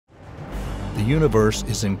The universe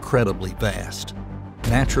is incredibly vast.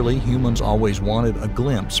 Naturally, humans always wanted a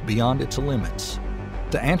glimpse beyond its limits.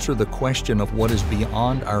 To answer the question of what is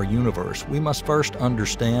beyond our universe, we must first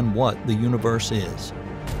understand what the universe is.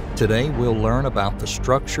 Today, we'll learn about the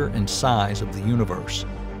structure and size of the universe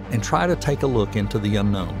and try to take a look into the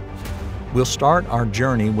unknown. We'll start our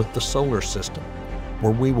journey with the solar system,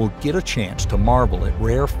 where we will get a chance to marvel at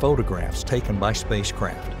rare photographs taken by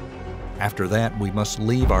spacecraft. After that, we must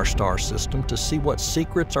leave our star system to see what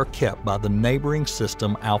secrets are kept by the neighboring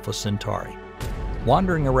system Alpha Centauri.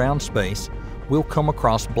 Wandering around space, we'll come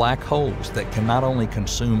across black holes that can not only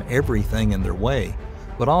consume everything in their way,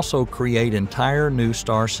 but also create entire new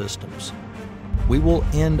star systems. We will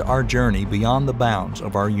end our journey beyond the bounds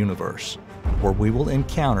of our universe, where we will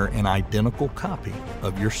encounter an identical copy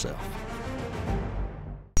of yourself.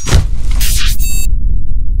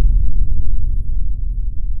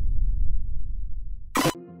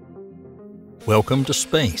 Welcome to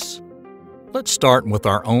space. Let's start with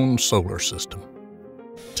our own solar system.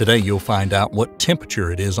 Today you'll find out what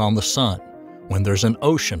temperature it is on the Sun, when there's an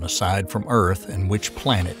ocean aside from Earth, and which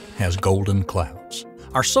planet has golden clouds.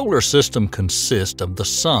 Our solar system consists of the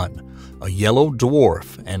Sun, a yellow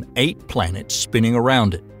dwarf, and 8 planets spinning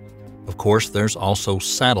around it. Of course, there's also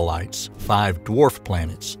satellites, 5 dwarf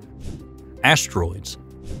planets, asteroids,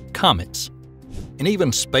 comets, and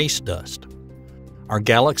even space dust. Our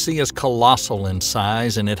galaxy is colossal in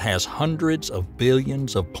size, and it has hundreds of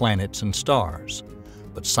billions of planets and stars.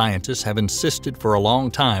 But scientists have insisted for a long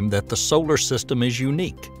time that the solar system is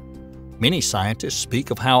unique. Many scientists speak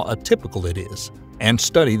of how atypical it is and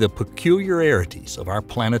study the peculiarities of our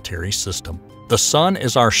planetary system. The Sun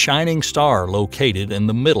is our shining star located in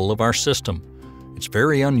the middle of our system. It's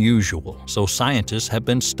very unusual, so scientists have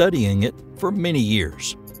been studying it for many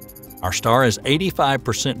years. Our star is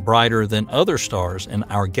 85% brighter than other stars in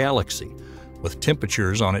our galaxy, with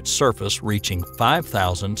temperatures on its surface reaching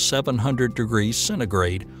 5,700 degrees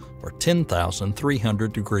centigrade or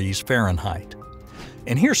 10,300 degrees Fahrenheit.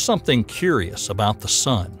 And here's something curious about the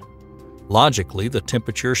Sun. Logically, the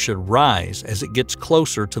temperature should rise as it gets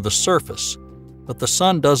closer to the surface, but the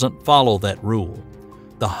Sun doesn't follow that rule.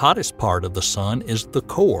 The hottest part of the Sun is the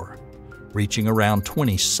core, reaching around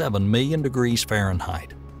 27 million degrees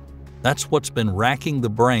Fahrenheit. That's what's been racking the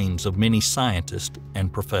brains of many scientists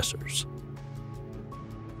and professors.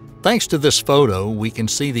 Thanks to this photo, we can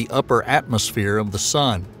see the upper atmosphere of the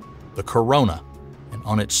Sun, the corona, and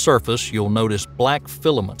on its surface you'll notice black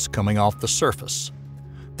filaments coming off the surface.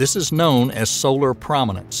 This is known as solar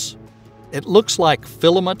prominence. It looks like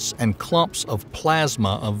filaments and clumps of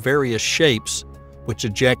plasma of various shapes which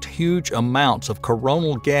eject huge amounts of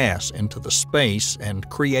coronal gas into the space and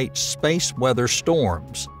create space weather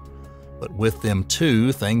storms. But with them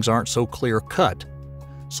too, things aren't so clear-cut.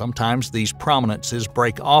 Sometimes these prominences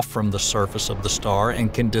break off from the surface of the star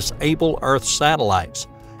and can disable Earth satellites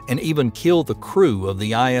and even kill the crew of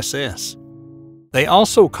the ISS. They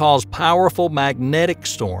also cause powerful magnetic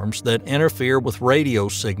storms that interfere with radio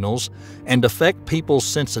signals and affect people's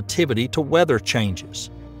sensitivity to weather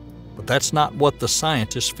changes. But that's not what the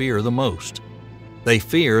scientists fear the most. They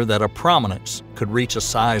fear that a prominence could reach a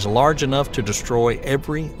size large enough to destroy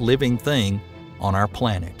every living thing on our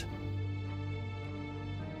planet.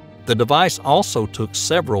 The device also took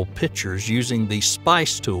several pictures using the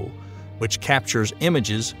SPICE tool, which captures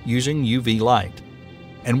images using UV light.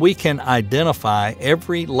 And we can identify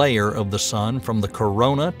every layer of the Sun from the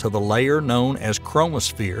corona to the layer known as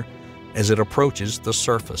chromosphere as it approaches the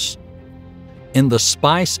surface. In the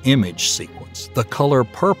SPICE image sequence, the color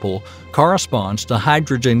purple corresponds to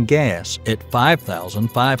hydrogen gas at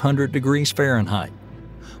 5,500 degrees Fahrenheit.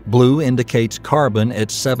 Blue indicates carbon at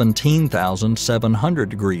 17,700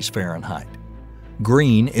 degrees Fahrenheit.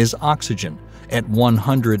 Green is oxygen at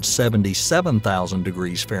 177,000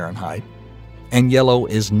 degrees Fahrenheit. And yellow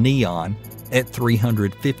is neon at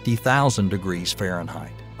 350,000 degrees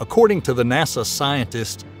Fahrenheit. According to the NASA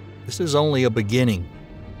scientists, this is only a beginning.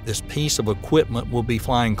 This piece of equipment will be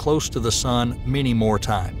flying close to the Sun many more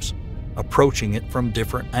times, approaching it from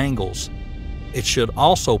different angles. It should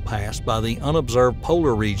also pass by the unobserved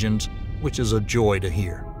polar regions, which is a joy to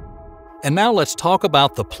hear. And now let's talk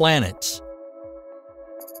about the planets.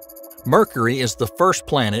 Mercury is the first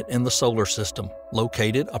planet in the solar system,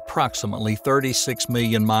 located approximately 36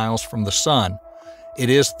 million miles from the Sun. It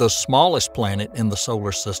is the smallest planet in the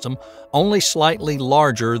solar system, only slightly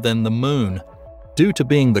larger than the Moon. Due to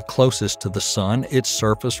being the closest to the Sun, its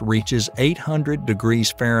surface reaches 800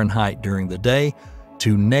 degrees Fahrenheit during the day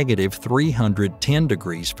to -310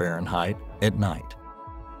 degrees Fahrenheit at night.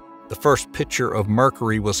 The first picture of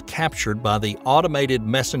Mercury was captured by the automated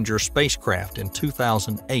Messenger spacecraft in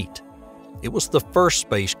 2008. It was the first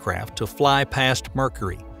spacecraft to fly past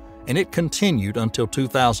Mercury, and it continued until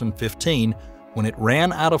 2015 when it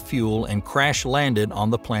ran out of fuel and crash-landed on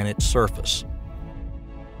the planet's surface.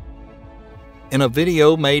 In a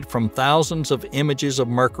video made from thousands of images of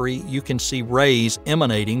Mercury, you can see rays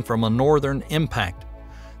emanating from a northern impact.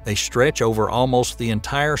 They stretch over almost the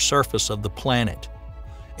entire surface of the planet.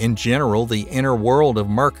 In general, the inner world of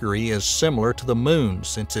Mercury is similar to the Moon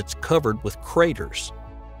since it's covered with craters.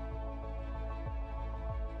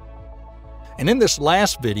 And in this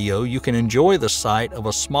last video, you can enjoy the sight of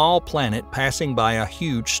a small planet passing by a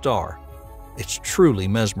huge star. It's truly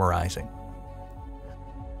mesmerizing.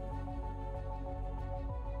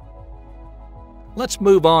 Let's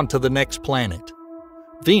move on to the next planet.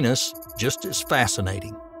 Venus, just as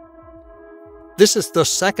fascinating. This is the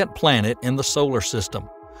second planet in the solar system,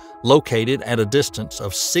 located at a distance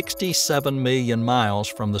of 67 million miles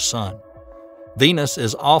from the Sun. Venus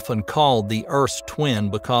is often called the Earth's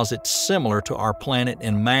twin because it's similar to our planet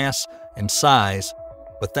in mass and size,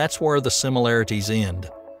 but that's where the similarities end.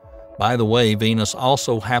 By the way, Venus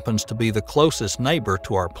also happens to be the closest neighbor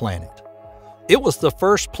to our planet. It was the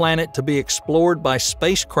first planet to be explored by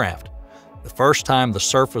spacecraft. The first time the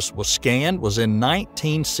surface was scanned was in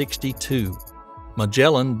 1962.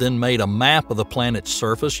 Magellan then made a map of the planet's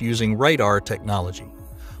surface using radar technology.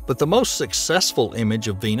 But the most successful image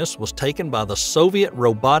of Venus was taken by the Soviet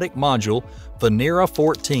robotic module Venera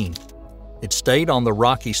 14. It stayed on the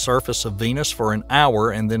rocky surface of Venus for an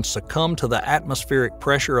hour and then succumbed to the atmospheric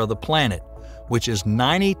pressure of the planet, which is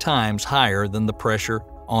 90 times higher than the pressure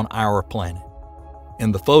on our planet.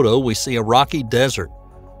 In the photo, we see a rocky desert,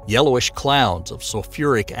 yellowish clouds of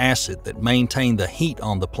sulfuric acid that maintain the heat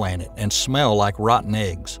on the planet and smell like rotten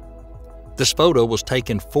eggs. This photo was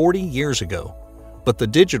taken 40 years ago, but the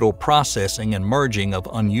digital processing and merging of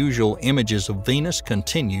unusual images of Venus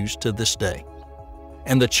continues to this day.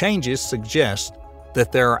 And the changes suggest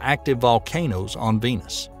that there are active volcanoes on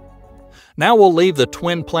Venus. Now we'll leave the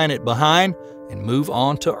twin planet behind and move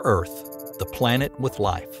on to Earth, the planet with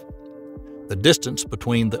life. The distance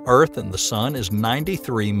between the Earth and the Sun is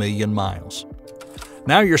 93 million miles.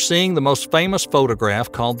 Now you're seeing the most famous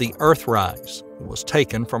photograph called the Earthrise. It was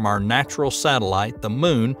taken from our natural satellite, the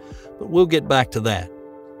Moon, but we'll get back to that.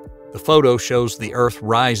 The photo shows the Earth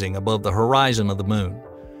rising above the horizon of the Moon.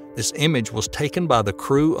 This image was taken by the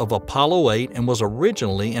crew of Apollo 8 and was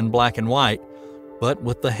originally in black and white, but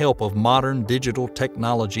with the help of modern digital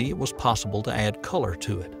technology, it was possible to add color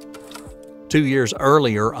to it. 2 years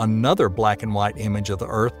earlier, another black and white image of the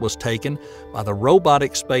Earth was taken by the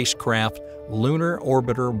robotic spacecraft Lunar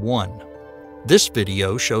Orbiter 1. This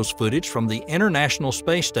video shows footage from the International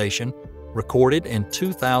Space Station recorded in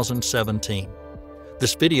 2017.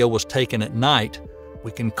 This video was taken at night.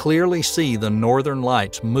 We can clearly see the northern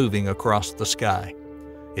lights moving across the sky.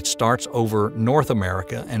 It starts over North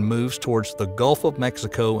America and moves towards the Gulf of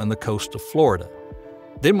Mexico and the coast of Florida.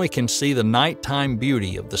 Then we can see the nighttime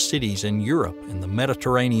beauty of the cities in Europe and the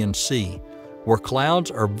Mediterranean Sea, where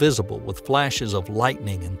clouds are visible with flashes of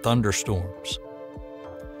lightning and thunderstorms.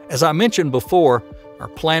 As I mentioned before, our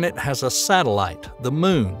planet has a satellite, the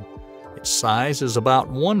Moon. Its size is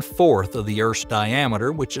about 1/4 of the Earth's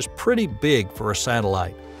diameter, which is pretty big for a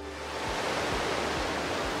satellite.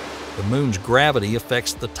 The Moon's gravity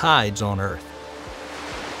affects the tides on Earth.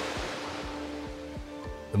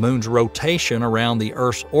 The Moon's rotation around the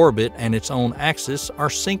Earth's orbit and its own axis are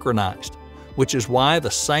synchronized, which is why the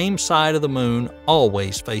same side of the Moon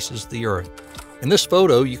always faces the Earth. In this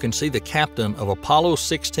photo, you can see the captain of Apollo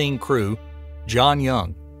 16 crew, John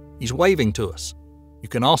Young. He's waving to us. You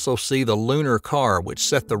can also see the lunar car, which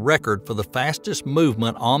set the record for the fastest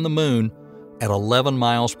movement on the Moon at 11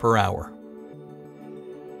 miles per hour.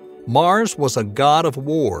 Mars was a god of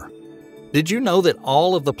war. Did you know that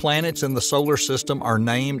all of the planets in the solar system are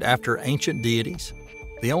named after ancient deities?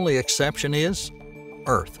 The only exception is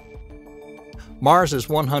Earth. Mars is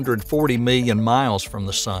 140 million miles from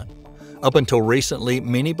the Sun. Up until recently,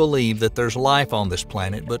 many believed that there's life on this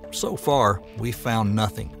planet, but so far, we've found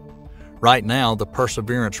nothing. Right now, the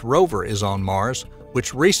Perseverance rover is on Mars,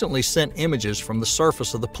 which recently sent images from the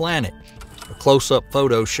surface of the planet. A close-up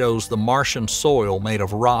photo shows the Martian soil made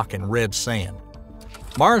of rock and red sand.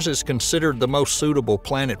 Mars is considered the most suitable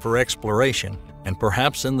planet for exploration, and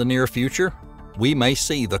perhaps in the near future, we may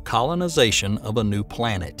see the colonization of a new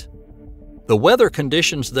planet. The weather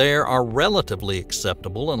conditions there are relatively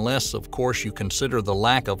acceptable unless, of course, you consider the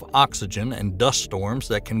lack of oxygen and dust storms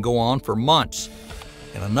that can go on for months.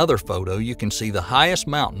 In another photo, you can see the highest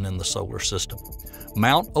mountain in the solar system.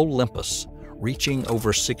 Mount Olympus, reaching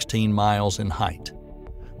over 16 miles in height.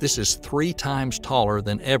 This is 3 times taller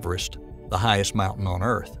than Everest, the highest mountain on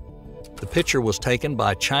Earth. The picture was taken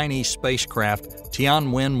by Chinese spacecraft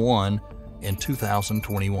Tianwen-1 in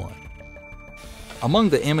 2021. Among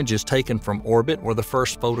the images taken from orbit were the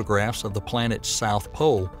first photographs of the planet's south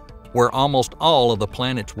pole, where almost all of the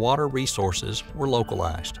planet's water resources were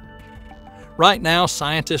localized. Right now,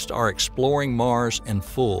 scientists are exploring Mars in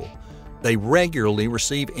full. They regularly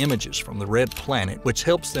receive images from the red planet, which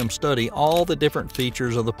helps them study all the different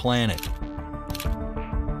features of the planet.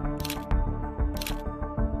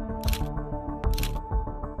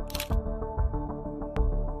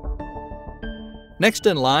 Next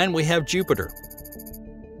in line, we have Jupiter,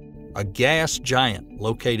 a gas giant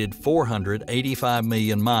located 485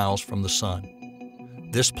 million miles from the Sun.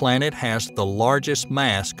 This planet has the largest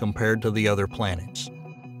mass compared to the other planets.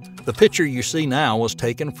 The picture you see now was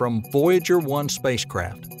taken from Voyager 1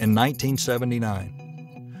 spacecraft in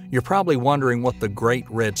 1979. You're probably wondering what the Great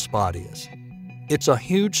Red Spot is. It's a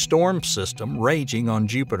huge storm system raging on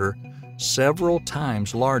Jupiter, several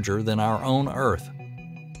times larger than our own Earth.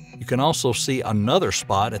 You can also see another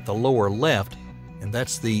spot at the lower left, and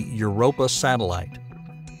that's the Europa satellite.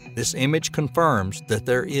 This image confirms that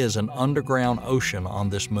there is an underground ocean on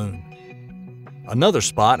this moon. Another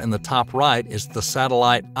spot in the top right is the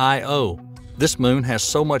satellite Io. This moon has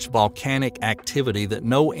so much volcanic activity that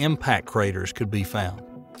no impact craters could be found.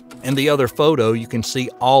 In the other photo, you can see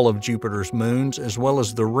all of Jupiter's moons as well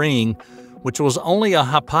as the ring, which was only a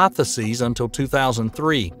hypothesis until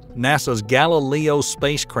 2003. NASA's Galileo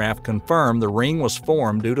spacecraft confirmed the ring was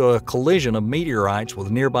formed due to a collision of meteorites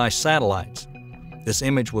with nearby satellites. This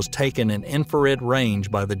image was taken in infrared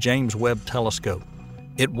range by the James Webb Telescope.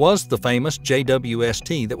 It was the famous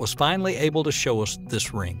JWST that was finally able to show us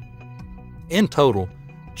this ring. In total,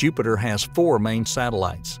 Jupiter has 4 main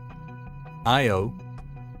satellites: Io,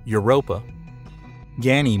 Europa,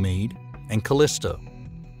 Ganymede, and Callisto.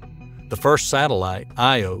 The first satellite,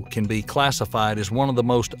 Io, can be classified as one of the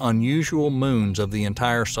most unusual moons of the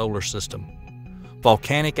entire solar system.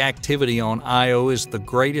 Volcanic activity on Io is the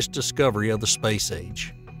greatest discovery of the space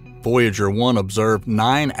age. Voyager 1 observed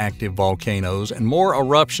 9 active volcanoes, and more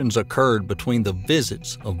eruptions occurred between the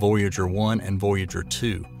visits of Voyager 1 and Voyager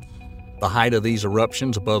 2. The height of these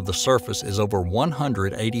eruptions above the surface is over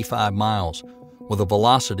 185 miles, with a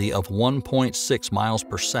velocity of 1.6 miles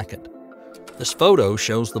per second. This photo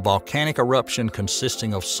shows the volcanic eruption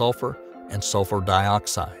consisting of sulfur and sulfur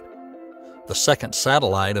dioxide. The second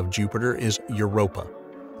satellite of Jupiter is Europa.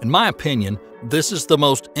 In my opinion, this is the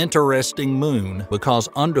most interesting moon because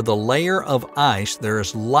under the layer of ice there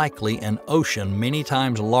is likely an ocean many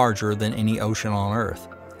times larger than any ocean on Earth.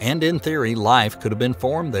 And in theory, life could have been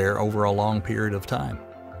formed there over a long period of time.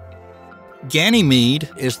 Ganymede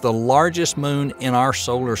is the largest moon in our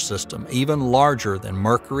solar system, even larger than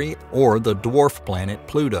Mercury or the dwarf planet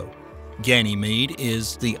Pluto. Ganymede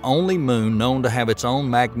is the only moon known to have its own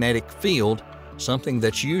magnetic field, something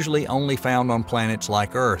that's usually only found on planets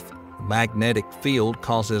like Earth. The magnetic field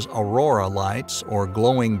causes aurora lights, or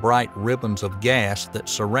glowing bright ribbons of gas that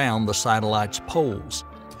surround the satellite's poles.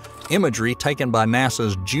 Imagery taken by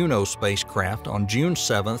NASA's Juno spacecraft on June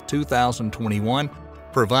 7, 2021,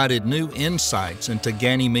 provided new insights into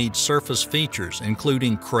Ganymede's surface features,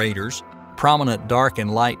 including craters, prominent dark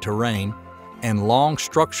and light terrain, and long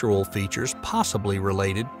structural features possibly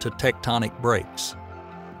related to tectonic breaks.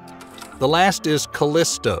 The last is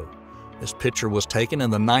Callisto. This picture was taken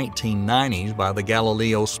in the 1990s by the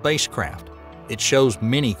Galileo spacecraft. It shows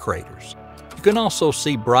many craters. You can also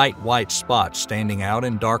see bright white spots standing out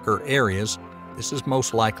in darker areas. This is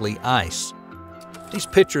most likely ice. These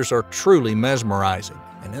pictures are truly mesmerizing,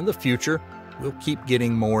 and in the future, we'll keep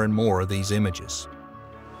getting more and more of these images.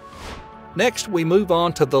 Next, we move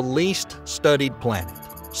on to the least studied planet,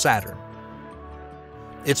 Saturn.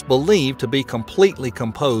 It's believed to be completely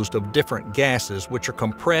composed of different gases which are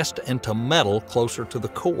compressed into metal closer to the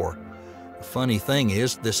core. The funny thing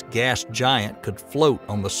is, this gas giant could float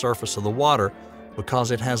on the surface of the water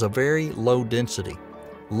because it has a very low density,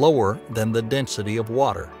 lower than the density of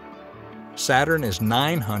water. Saturn is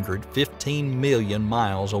 915 million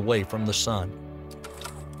miles away from the Sun.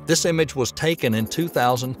 This image was taken in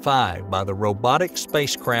 2005 by the robotic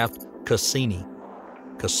spacecraft Cassini.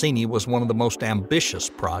 Cassini was one of the most ambitious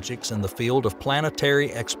projects in the field of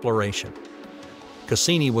planetary exploration.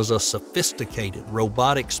 Cassini was a sophisticated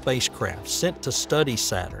robotic spacecraft sent to study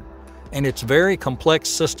Saturn and its very complex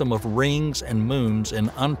system of rings and moons in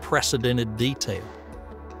unprecedented detail.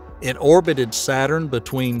 It orbited Saturn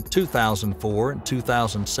between 2004 and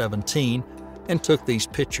 2017 and took these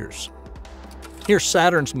pictures. Here's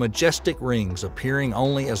Saturn's majestic rings appearing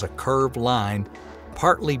only as a curved line,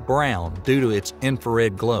 partly brown due to its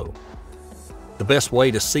infrared glow. The best way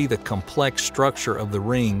to see the complex structure of the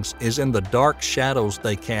rings is in the dark shadows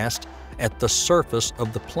they cast at the surface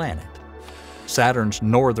of the planet. Saturn's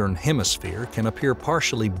northern hemisphere can appear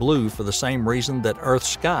partially blue for the same reason that Earth's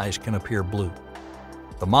skies can appear blue.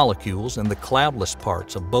 The molecules in the cloudless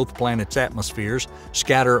parts of both planets' atmospheres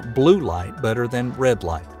scatter blue light better than red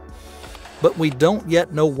light. But we don't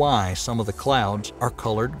yet know why some of the clouds are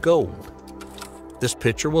colored gold. This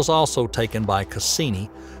picture was also taken by Cassini,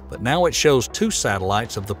 but now it shows two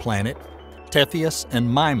satellites of the planet, Cepheus and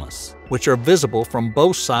Mimas, which are visible from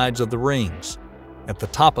both sides of the rings. At the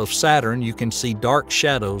top of Saturn, you can see dark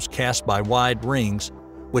shadows cast by wide rings,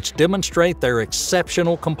 which demonstrate their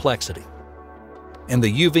exceptional complexity. In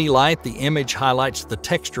the UV light, the image highlights the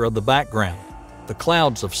texture of the background, the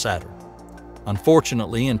clouds of Saturn.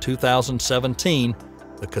 Unfortunately, in 2017,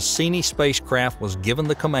 the Cassini spacecraft was given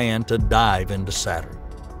the command to dive into Saturn.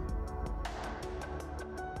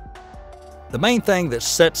 The main thing that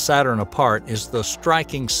sets Saturn apart is the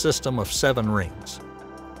striking system of 7 rings.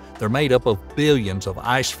 They're made up of billions of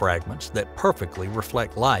ice fragments that perfectly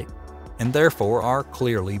reflect light and therefore are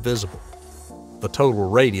clearly visible. The total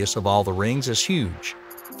radius of all the rings is huge,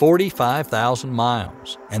 45,000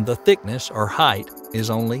 miles, and the thickness or height is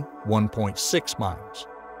only 1.6 miles.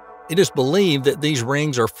 It is believed that these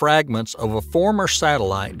rings are fragments of a former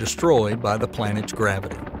satellite destroyed by the planet's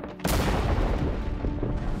gravity.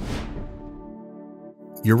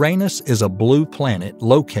 Uranus is a blue planet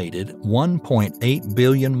located 1.8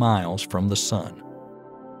 billion miles from the Sun.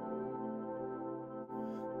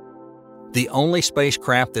 The only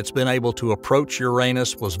spacecraft that's been able to approach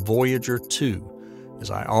Uranus was Voyager 2.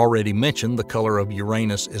 As I already mentioned, the color of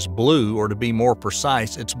Uranus is blue, or to be more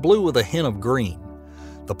precise, it's blue with a hint of green.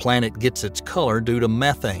 The planet gets its color due to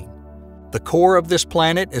methane. The core of this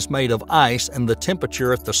planet is made of ice, and the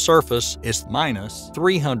temperature at the surface is minus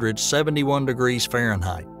 371 degrees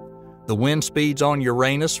Fahrenheit. The wind speeds on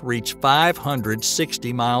Uranus reach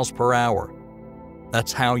 560 miles per hour.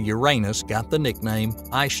 That's how Uranus got the nickname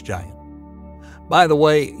Ice Giant. By the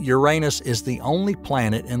way, Uranus is the only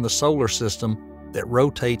planet in the solar system that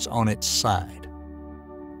rotates on its side.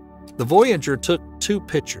 The Voyager took 2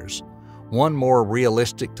 pictures, one more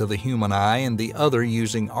realistic to the human eye and the other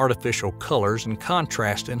using artificial colors and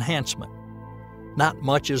contrast enhancement. Not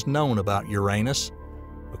much is known about Uranus.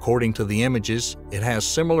 According to the images, it has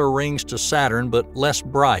similar rings to Saturn but less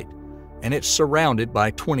bright, and it's surrounded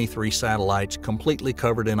by 23 satellites completely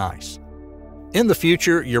covered in ice. In the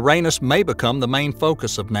future, Uranus may become the main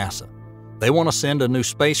focus of NASA. They want to send a new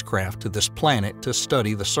spacecraft to this planet to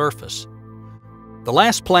study the surface. The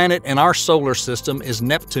last planet in our solar system is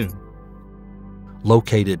Neptune,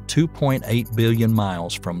 located 2.8 billion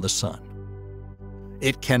miles from the Sun.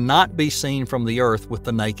 It cannot be seen from the Earth with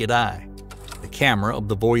the naked eye. The camera of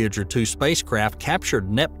the Voyager 2 spacecraft captured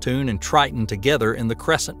Neptune and Triton together in the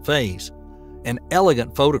crescent phase. An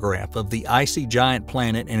elegant photograph of the icy giant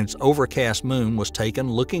planet and its overcast moon was taken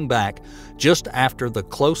looking back just after the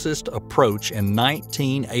closest approach in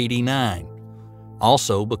 1989.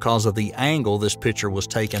 Also, because of the angle this picture was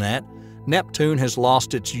taken at, Neptune has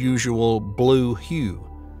lost its usual blue hue.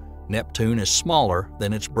 Neptune is smaller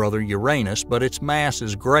than its brother Uranus, but its mass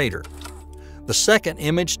is greater. The second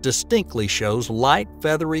image distinctly shows light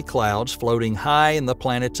feathery clouds floating high in the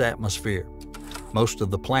planet's atmosphere. Most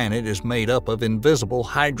of the planet is made up of invisible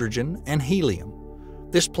hydrogen and helium.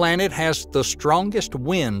 This planet has the strongest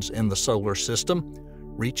winds in the solar system,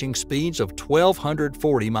 reaching speeds of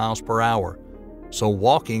 1,240 miles per hour, so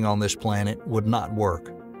walking on this planet would not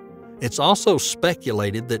work. It's also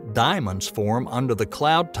speculated that diamonds form under the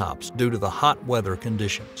cloud tops due to the hot weather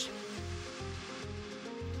conditions.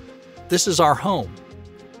 This is our home,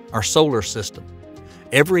 our solar system.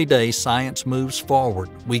 Every day science moves forward.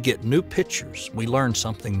 We get new pictures. We learn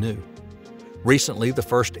something new. Recently, the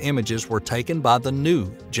first images were taken by the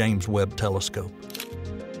new James Webb Telescope.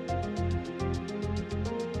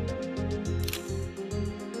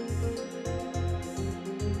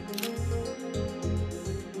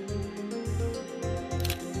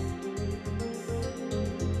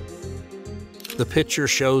 The picture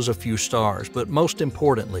shows a few stars, but most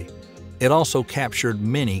importantly, it also captured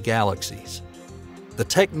many galaxies. The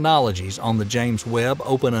technologies on the James Webb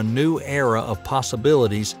open a new era of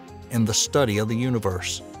possibilities in the study of the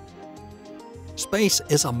universe. Space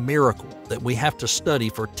is a miracle that we have to study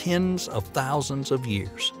for tens of thousands of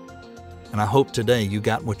years. And I hope today you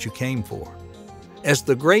got what you came for. As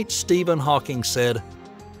the great Stephen Hawking said,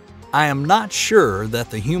 "I am not sure that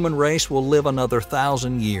the human race will live another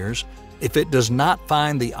 1,000 years, if it does not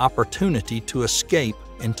find the opportunity to escape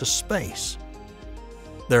into space.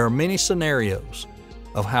 There are many scenarios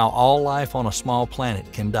of how all life on a small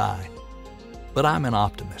planet can die, but I'm an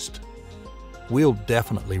optimist. We'll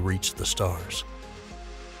definitely reach the stars.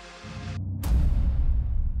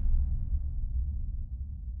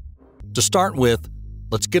 To start with,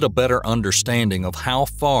 let's get a better understanding of how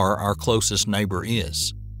far our closest neighbor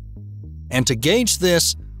is. And to gauge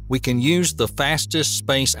this, we can use the fastest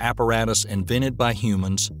space apparatus invented by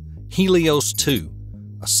humans, Helios 2,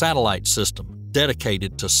 a satellite system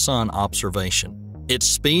dedicated to sun observation. Its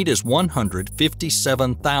speed is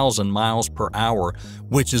 157,000 miles per hour,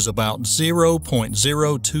 which is about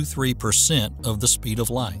 0.023% of the speed of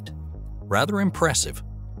light. Rather impressive.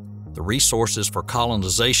 The resources for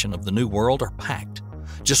colonization of the New World are packed,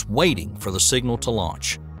 just waiting for the signal to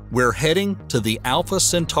launch. We're heading to the Alpha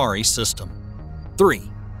Centauri system. 3,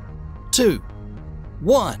 2,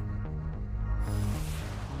 1.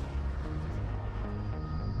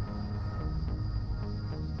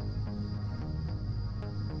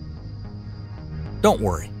 Don't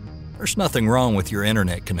worry, there's nothing wrong with your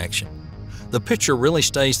internet connection. The picture really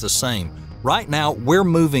stays the same. Right now, we're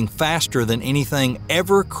moving faster than anything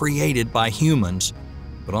ever created by humans,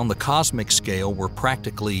 but on the cosmic scale, we're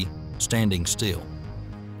practically standing still.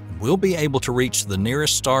 We'll be able to reach the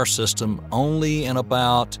nearest star system only in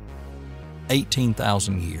about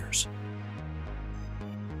 18,000 years.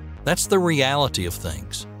 That's the reality of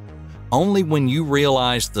things. Only when you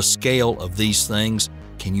realize the scale of these things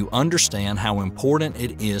can you understand how important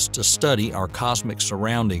it is to study our cosmic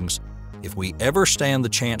surroundings if we ever stand the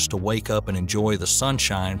chance to wake up and enjoy the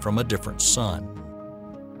sunshine from a different sun.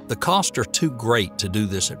 The costs are too great to do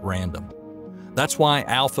this at random. That's why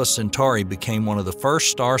Alpha Centauri became one of the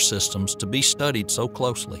first star systems to be studied so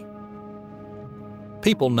closely.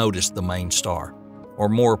 People noticed the main star, or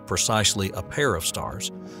more precisely a pair of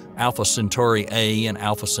stars, Alpha Centauri A and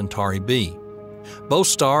Alpha Centauri B. Both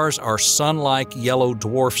stars are sun-like yellow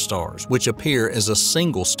dwarf stars, which appear as a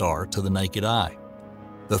single star to the naked eye.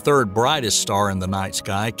 The third brightest star in the night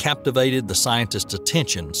sky captivated the scientists'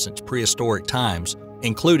 attention since prehistoric times,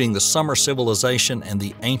 including the Summer civilization and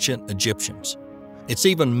the ancient Egyptians. It's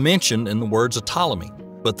even mentioned in the words of Ptolemy,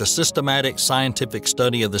 but the systematic scientific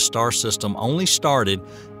study of the star system only started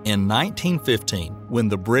in 1915 when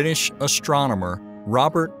the British astronomer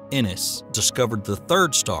Robert Innes discovered the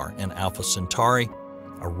third star in Alpha Centauri,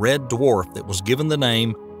 a red dwarf that was given the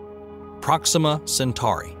name Proxima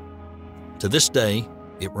Centauri. To this day,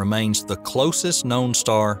 it remains the closest known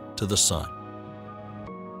star to the Sun.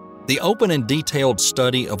 The open and detailed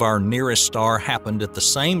study of our nearest star happened at the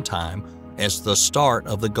same time as the start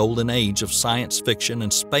of the golden age of science fiction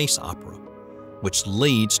and space opera, which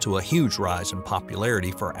leads to a huge rise in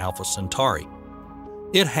popularity for Alpha Centauri.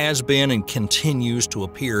 It has been and continues to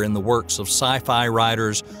appear in the works of sci-fi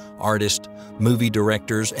writers, artists, movie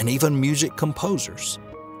directors, and even music composers.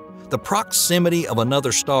 The proximity of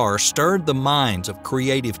another star stirred the minds of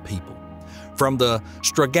creative people, from the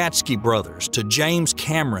Strugatsky brothers to James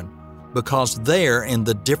Cameron, because there in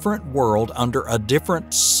the different world under a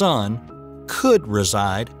different sun could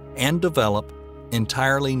reside and develop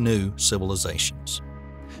entirely new civilizations.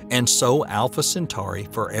 And so Alpha Centauri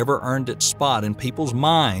forever earned its spot in people's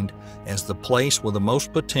mind as the place with the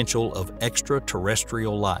most potential of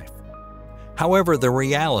extraterrestrial life. However, the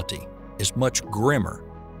reality is much grimmer,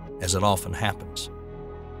 as it often happens.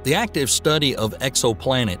 The active study of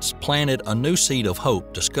exoplanets planted a new seed of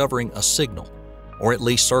hope, discovering a signal, or at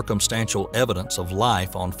least circumstantial evidence of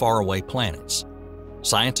life on faraway planets.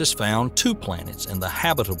 Scientists found 2 planets in the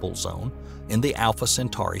habitable zone in the Alpha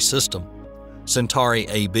Centauri system, Centauri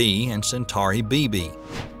AB and Centauri BB.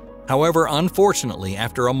 However, unfortunately,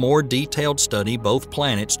 after a more detailed study, both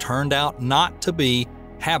planets turned out not to be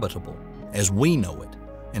habitable as we know it,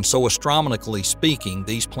 and so astronomically speaking,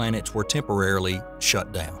 these planets were temporarily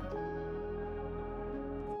shut down.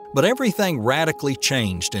 But everything radically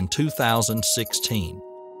changed in 2016.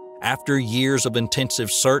 After years of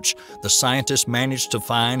intensive search, the scientists managed to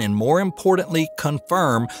find and, more importantly,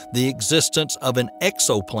 confirm the existence of an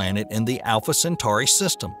exoplanet in the Alpha Centauri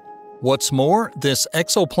system. What's more, this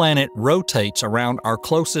exoplanet rotates around our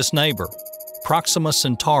closest neighbor, Proxima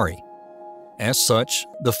Centauri. As such,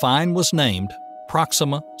 the find was named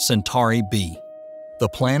Proxima Centauri b. The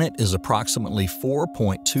planet is approximately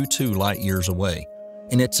 4.22 light-years away,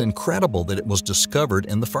 and it's incredible that it was discovered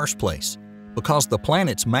in the first place, because the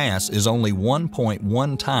planet's mass is only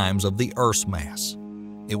 1.1 times of the Earth's mass.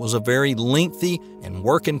 It was a very lengthy and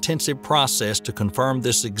work-intensive process to confirm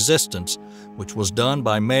this existence, which was done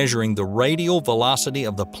by measuring the radial velocity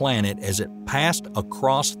of the planet as it passed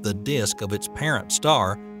across the disk of its parent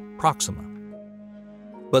star, Proxima.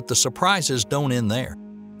 But the surprises don't end there.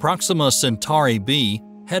 Proxima Centauri b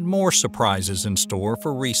had more surprises in store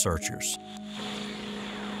for researchers.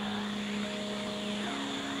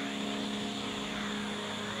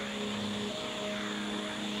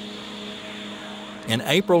 In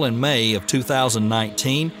April and May of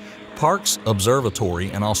 2019, Parkes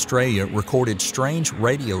Observatory in Australia recorded strange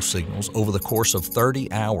radio signals over the course of 30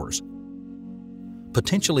 hours,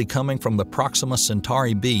 potentially coming from the Proxima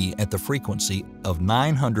Centauri b at the frequency of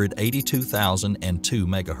 982,002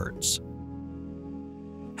 MHz.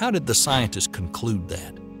 How did the scientists conclude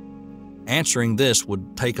that? Answering this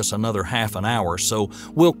would take us another half an hour, so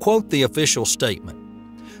we'll quote the official statement.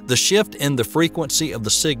 The shift in the frequency of the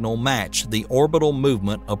signal matched the orbital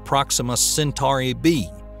movement of Proxima Centauri b,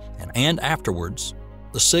 and afterwards,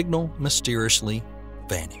 the signal mysteriously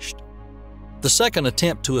vanished. The second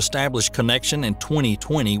attempt to establish connection in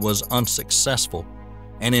 2020 was unsuccessful,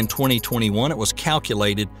 and in 2021 it was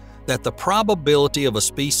calculated that the probability of a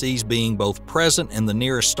species being both present in the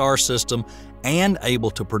nearest star system and able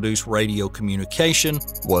to produce radio communication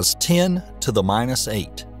was 10 to the minus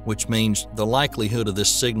 8, which means the likelihood of this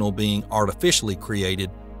signal being artificially created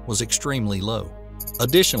was extremely low.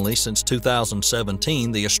 Additionally, since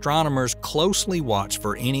 2017, the astronomers closely watched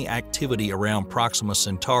for any activity around Proxima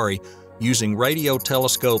Centauri using radio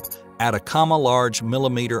telescope Atacama Large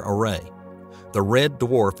Millimeter Array. The red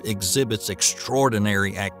dwarf exhibits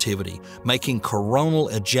extraordinary activity, making coronal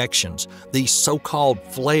ejections, these so-called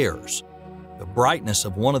flares. The brightness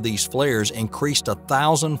of one of these flares increased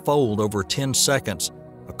 1,000-fold over 10 seconds,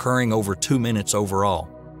 occurring over 2 minutes overall.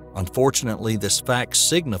 Unfortunately, this fact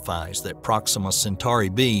signifies that Proxima Centauri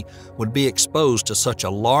b would be exposed to such a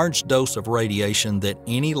large dose of radiation that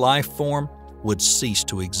any life form would cease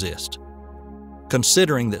to exist.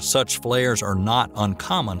 Considering that such flares are not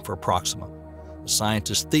uncommon for Proxima, the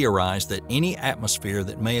scientists theorized that any atmosphere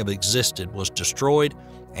that may have existed was destroyed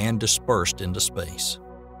and dispersed into space.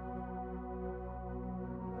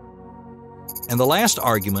 And the last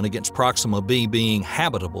argument against Proxima b being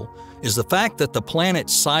habitable is the fact that the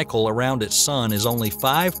planet's cycle around its sun is only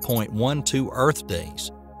 5.12 Earth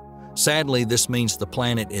days. Sadly, this means the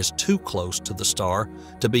planet is too close to the star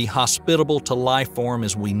to be hospitable to life form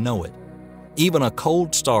as we know it. Even a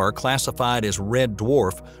cold star classified as red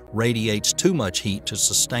dwarf radiates too much heat to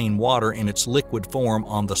sustain water in its liquid form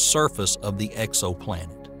on the surface of the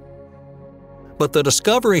exoplanet. But the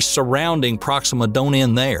discoveries surrounding Proxima don't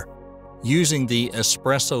end there. Using the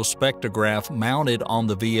espresso spectrograph mounted on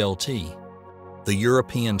the VLT, the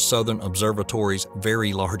European Southern Observatory's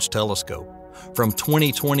Very Large Telescope, from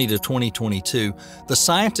 2020 to 2022, the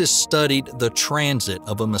scientists studied the transit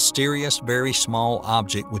of a mysterious, very small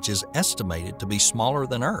object which is estimated to be smaller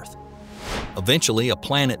than Earth. Eventually, a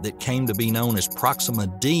planet that came to be known as Proxima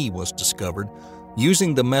d was discovered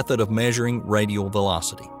using the method of measuring radial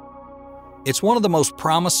velocity. It's one of the most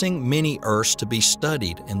promising mini-Earths to be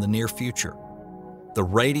studied in the near future. The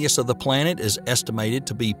radius of the planet is estimated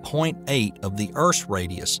to be 0.8 of the Earth's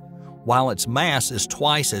radius, while its mass is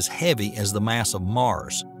twice as heavy as the mass of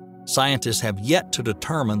Mars. Scientists have yet to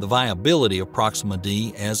determine the viability of Proxima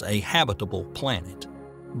d as a habitable planet.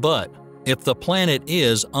 But if the planet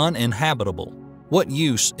is uninhabitable, what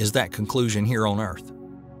use is that conclusion here on Earth?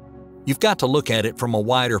 You've got to look at it from a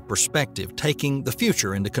wider perspective, taking the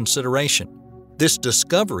future into consideration. This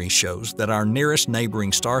discovery shows that our nearest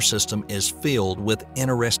neighboring star system is filled with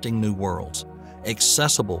interesting new worlds,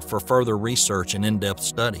 accessible for further research and in-depth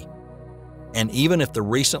study. And even if the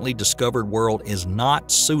recently discovered world is not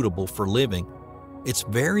suitable for living, its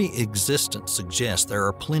very existence suggests there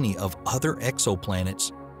are plenty of other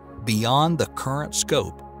exoplanets beyond the current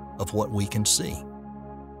scope of what we can see.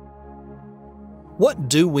 What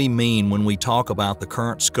do we mean when we talk about the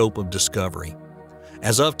current scope of discovery?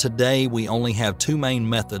 As of today, we only have two main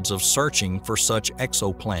methods of searching for such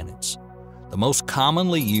exoplanets. The most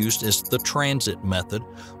commonly used is the transit method,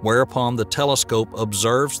 whereupon the telescope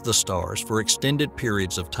observes the stars for extended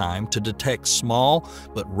periods of time to detect small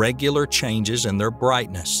but regular changes in their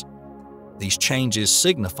brightness. These changes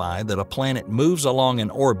signify that a planet moves along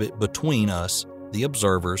an orbit between us, the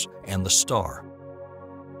observers, and the star.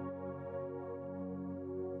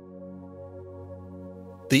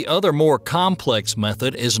 The other more complex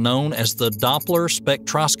method is known as the Doppler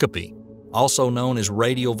spectroscopy, also known as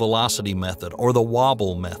radial velocity method or the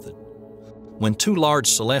wobble method. When two large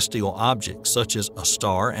celestial objects, such as a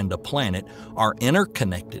star and a planet, are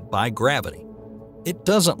interconnected by gravity, it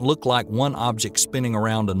doesn't look like one object spinning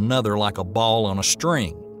around another like a ball on a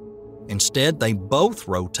string. Instead, they both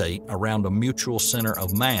rotate around a mutual center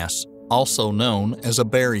of mass, also known as a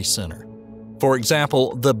barycenter. For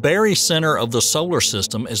example, the barycenter of the solar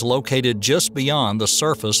system is located just beyond the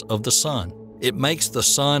surface of the Sun. It makes the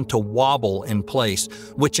Sun to wobble in place,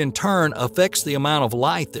 which in turn affects the amount of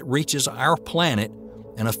light that reaches our planet,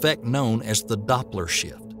 an effect known as the Doppler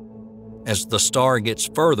shift. As the star gets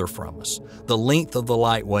further from us, the length of the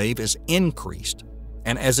light wave is increased,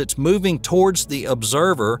 and as it's moving towards the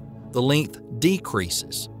observer, the length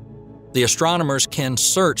decreases. The astronomers can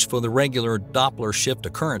search for the regular Doppler shift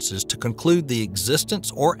occurrences to conclude the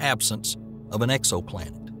existence or absence of an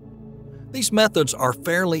exoplanet. These methods are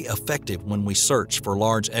fairly effective when we search for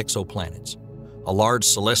large exoplanets. A large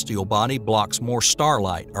celestial body blocks more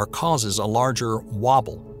starlight or causes a larger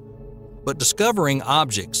wobble. But discovering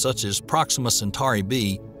objects such as Proxima Centauri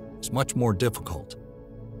b is much more difficult.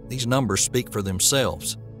 These numbers speak for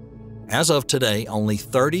themselves. As of today, only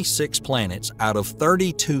 36 planets out of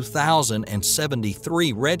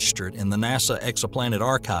 32,073 registered in the NASA Exoplanet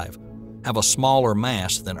Archive have a smaller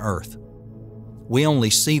mass than Earth. We only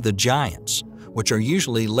see the giants, which are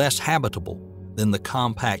usually less habitable than the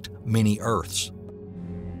compact mini-Earths.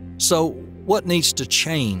 So, what needs to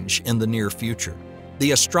change in the near future?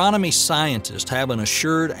 The astronomy scientists have an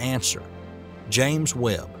assured answer: James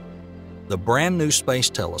Webb, the brand new space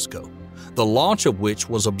telescope, the launch of which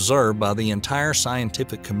was observed by the entire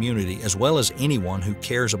scientific community as well as anyone who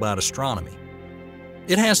cares about astronomy.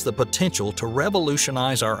 It has the potential to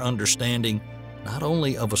revolutionize our understanding not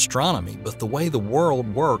only of astronomy, but the way the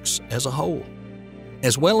world works as a whole.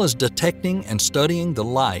 As well as detecting and studying the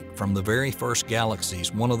light from the very first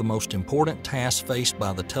galaxies, one of the most important tasks faced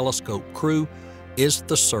by the telescope crew is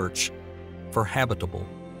the search for habitable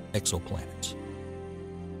exoplanets.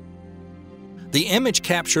 The image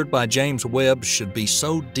captured by James Webb should be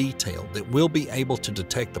so detailed that we'll be able to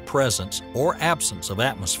detect the presence or absence of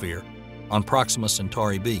atmosphere on Proxima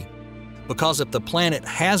Centauri b, because if the planet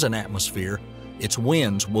has an atmosphere, its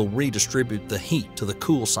winds will redistribute the heat to the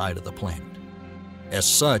cool side of the planet. As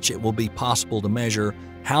such, it will be possible to measure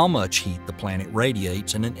how much heat the planet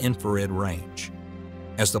radiates in an infrared range.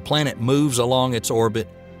 As the planet moves along its orbit,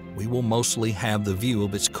 we will mostly have the view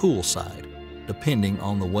of its cool side, depending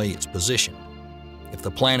on the way it's positioned. If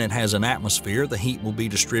the planet has an atmosphere, the heat will be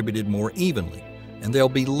distributed more evenly, and there'll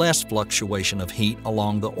be less fluctuation of heat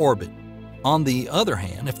along the orbit. On the other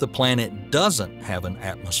hand, if the planet doesn't have an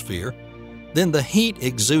atmosphere, then the heat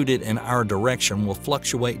exuded in our direction will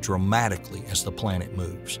fluctuate dramatically as the planet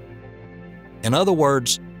moves. In other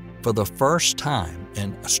words, for the first time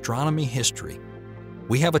in astronomy history,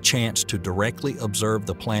 we have a chance to directly observe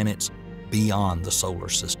the planets beyond the solar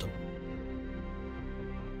system.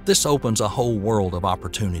 This opens a whole world of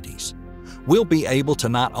opportunities. We'll be able to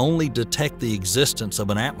not only detect the existence of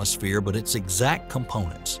an atmosphere, but its exact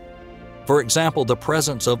components. For example, the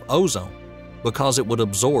presence of ozone, because it would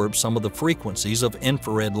absorb some of the frequencies of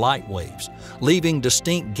infrared light waves, leaving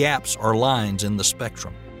distinct gaps or lines in the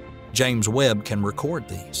spectrum. James Webb can record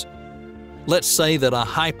these. Let's say that a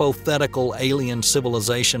hypothetical alien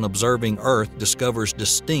civilization observing Earth discovers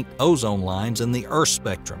distinct ozone lines in the Earth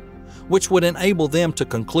spectrum, which would enable them to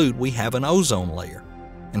conclude we have an ozone layer,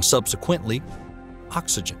 and subsequently,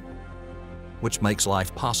 oxygen, which makes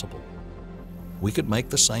life possible. We could make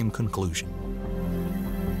the same conclusion.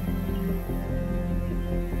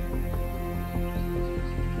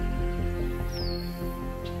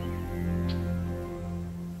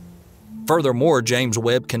 Furthermore, James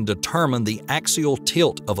Webb can determine the axial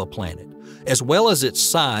tilt of a planet, as well as its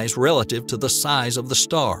size relative to the size of the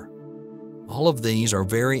star. All of these are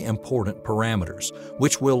very important parameters,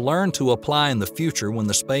 which we'll learn to apply in the future when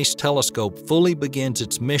the Space Telescope fully begins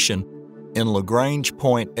its mission in Lagrange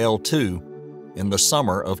point L2 in the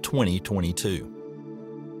summer of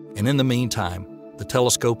 2022. And in the meantime, the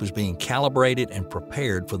telescope is being calibrated and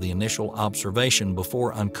prepared for the initial observation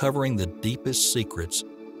before uncovering the deepest secrets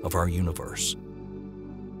of our universe.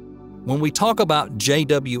 When we talk about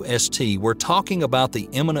JWST, we're talking about the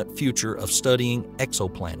imminent future of studying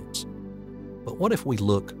exoplanets. But what if we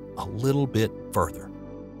look a little bit further?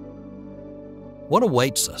 What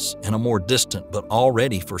awaits us in a more distant but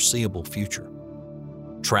already foreseeable future?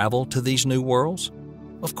 Travel to these new worlds?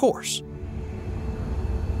 Of course.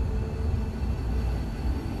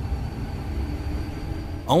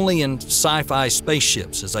 Only in sci-fi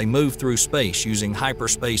spaceships as they move through space using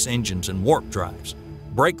hyperspace engines and warp drives.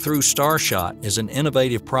 Breakthrough Starshot is an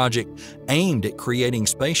innovative project aimed at creating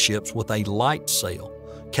spaceships with a light sail,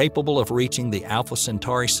 capable of reaching the Alpha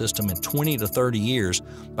Centauri system in 20 to 30 years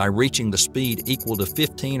by reaching the speed equal to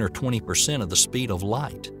 15 or 20% of the speed of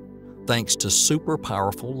light, thanks to super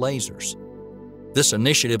powerful lasers. This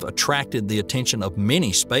initiative attracted the attention of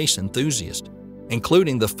many space enthusiasts,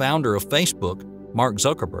 including the founder of Facebook, Mark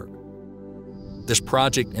Zuckerberg. This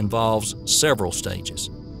project involves several stages,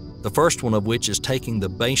 the first one of which is taking the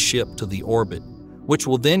base ship to the orbit, which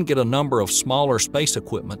will then get a number of smaller space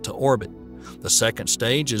equipment to orbit. The second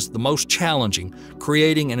stage is the most challenging,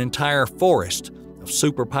 creating an entire forest of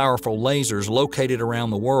super powerful lasers located around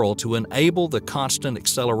the world to enable the constant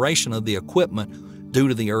acceleration of the equipment due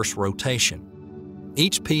to the Earth's rotation.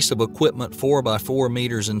 Each piece of equipment 4 by 4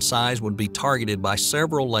 meters in size would be targeted by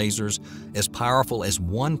several lasers as powerful as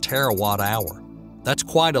 1 terawatt-hour. That's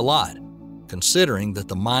quite a lot, considering that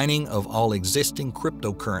the mining of all existing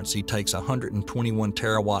cryptocurrency takes 121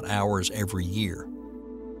 terawatt-hours every year.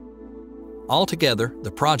 Altogether,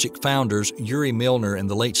 the project founders, Yuri Milner and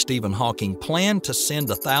the late Stephen Hawking, planned to send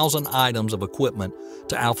 1,000 items of equipment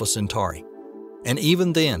to Alpha Centauri. And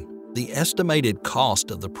even then, the estimated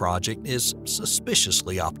cost of the project is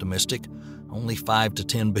suspiciously optimistic, only $5 to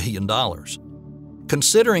 $10 billion.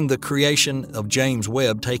 Considering the creation of James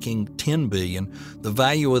Webb taking $10 billion, the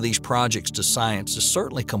value of these projects to science is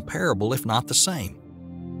certainly comparable, if not the same.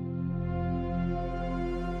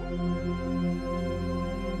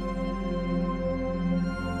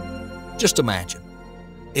 Just imagine,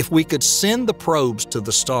 if we could send the probes to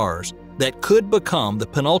the stars that could become the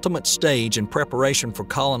penultimate stage in preparation for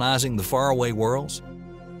colonizing the faraway worlds,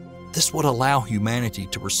 this would allow humanity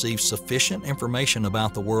to receive sufficient information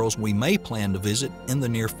about the worlds we may plan to visit in the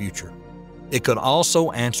near future. It could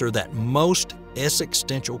also answer that most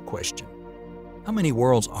existential question: how many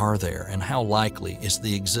worlds are there and how likely is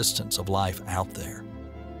the existence of life out there?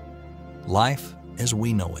 Life as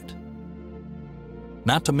we know it.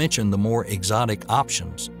 Not to mention the more exotic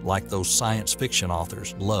options like those science fiction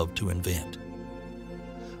authors love to invent.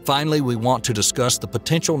 Finally, we want to discuss the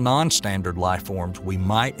potential non-standard life forms we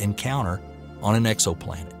might encounter on an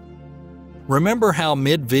exoplanet. Remember how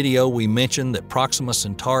mid-video we mentioned that Proxima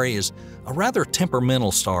Centauri is a rather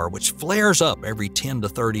temperamental star which flares up every 10 to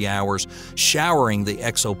 30 hours, showering the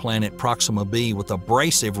exoplanet Proxima b with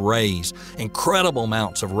abrasive rays, incredible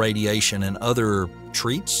amounts of radiation, and other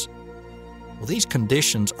treats? Well, these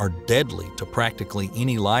conditions are deadly to practically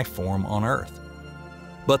any life form on Earth.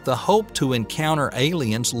 But the hope to encounter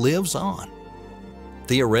aliens lives on.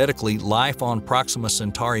 Theoretically, life on Proxima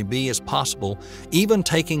Centauri b is possible, even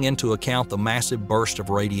taking into account the massive burst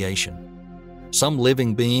of radiation. Some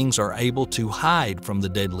living beings are able to hide from the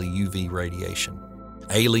deadly UV radiation.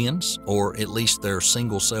 Aliens, or at least their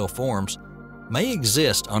single-cell forms, may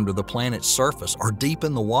exist under the planet's surface or deep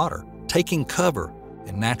in the water, taking cover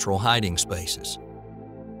in natural hiding spaces.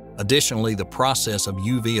 Additionally, the process of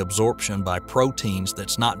UV absorption by proteins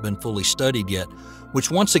that's not been fully studied yet,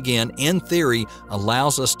 which once again, in theory,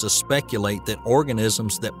 allows us to speculate that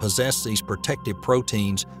organisms that possess these protective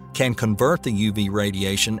proteins can convert the UV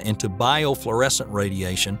radiation into biofluorescent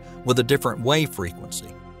radiation with a different wave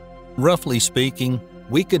frequency. Roughly speaking,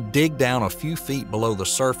 we could dig down a few feet below the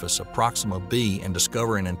surface of Proxima b and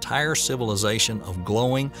discover an entire civilization of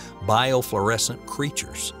glowing biofluorescent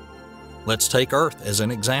creatures. Let's take Earth as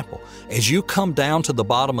an example. As you come down to the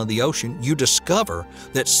bottom of the ocean, you discover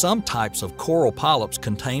that some types of coral polyps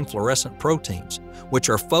contain fluorescent proteins, which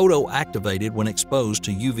are photoactivated when exposed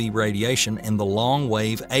to UV radiation in the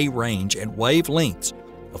long-wave A range at wavelengths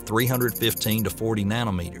of 315 to 40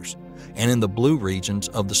 nanometers, and in the blue regions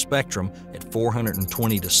of the spectrum at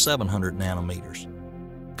 420 to 700 nanometers,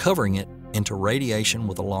 covering it into radiation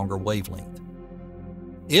with a longer wavelength.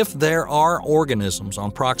 If there are organisms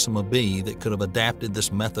on Proxima b that could have adapted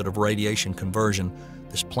this method of radiation conversion,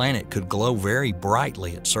 this planet could glow very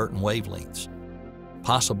brightly at certain wavelengths,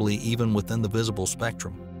 possibly even within the visible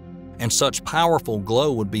spectrum. And such powerful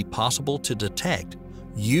glow would be possible to detect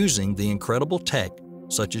using the incredible tech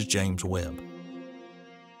such as James Webb.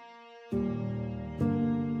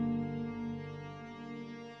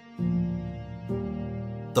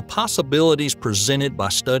 The possibilities presented by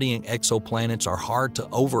studying exoplanets are hard to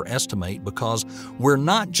overestimate because we're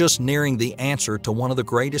not just nearing the answer to one of the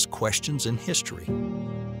greatest questions in history.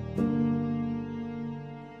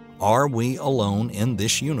 Are we alone in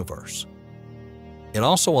this universe? It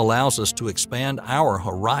also allows us to expand our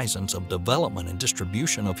horizons of development and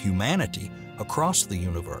distribution of humanity across the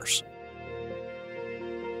universe.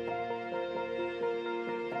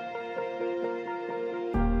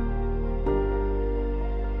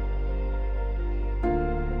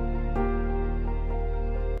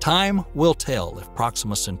 Time will tell if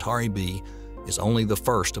Proxima Centauri b is only the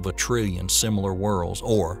first of a trillion similar worlds,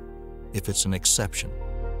 or if it's an exception.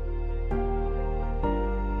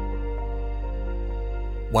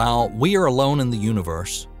 While we are alone in the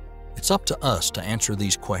universe, it's up to us to answer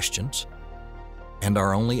these questions, and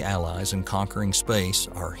our only allies in conquering space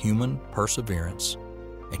are human perseverance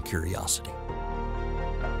and curiosity.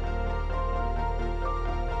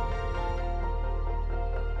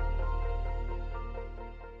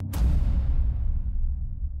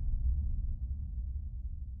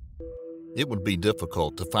 It would be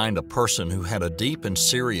difficult to find a person who had a deep and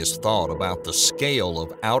serious thought about the scale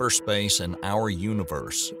of outer space and our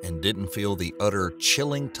universe and didn't feel the utter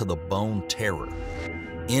chilling-to-the-bone terror.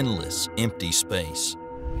 Endless empty space,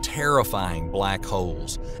 terrifying black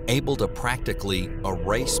holes, able to practically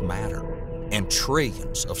erase matter, and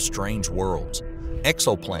trillions of strange worlds,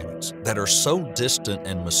 exoplanets that are so distant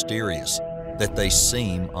and mysterious that they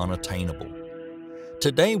seem unattainable.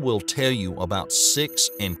 Today we'll tell you about 6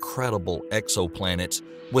 incredible exoplanets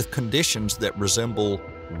with conditions that resemble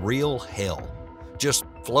real hell, just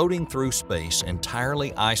floating through space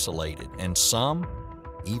entirely isolated, and some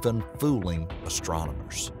even fooling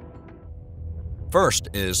astronomers. First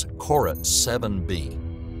is Coret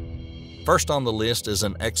 7b. First on the list is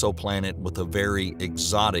an exoplanet with a very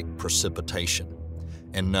exotic precipitation.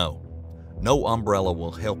 And no umbrella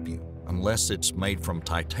will help you unless it's made from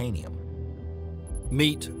titanium.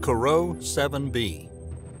 Meet Coret 7b,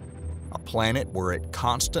 a planet where it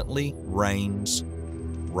constantly rains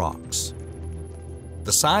rocks.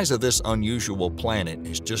 The size of this unusual planet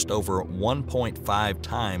is just over 1.5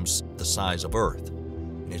 times the size of Earth,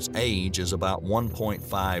 and its age is about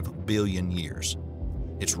 1.5 billion years.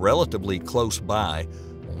 It's relatively close by,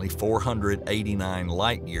 only 489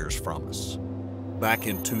 light years from us. Back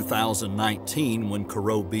in 2019, when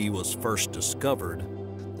Coret B was first discovered,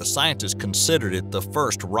 the scientists considered it the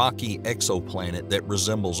first rocky exoplanet that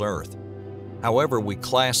resembles Earth. However, we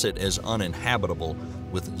class it as uninhabitable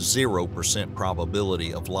with 0%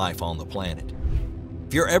 probability of life on the planet.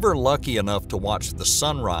 If you're ever lucky enough to watch the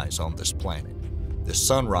sunrise on this planet, this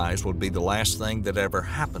sunrise would be the last thing that ever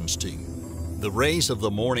happens to you. The rays of the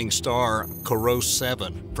morning star Coret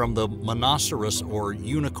 7 from the Monoceros or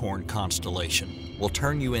Unicorn constellation will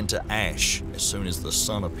turn you into ash as soon as the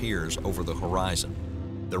sun appears over the horizon.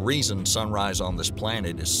 The reason sunrise on this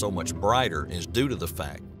planet is so much brighter is due to the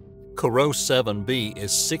fact Coret 7b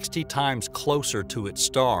is 60 times closer to its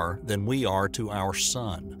star than we are to our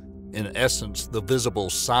sun. In essence, the visible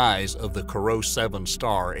size of the Coret 7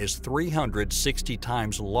 star is 360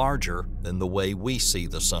 times larger than the way we see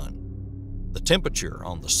the sun. The temperature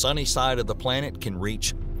on the sunny side of the planet can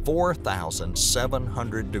reach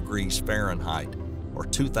 4,700 degrees Fahrenheit or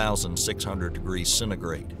 2,600 degrees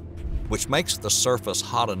centigrade, which makes the surface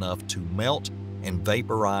hot enough to melt and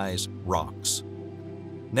vaporize rocks.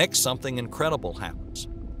 Next, something incredible happens.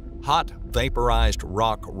 Hot, vaporized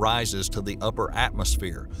rock rises to the upper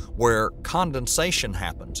atmosphere, where condensation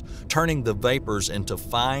happens, turning the vapors into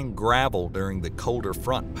fine gravel during the colder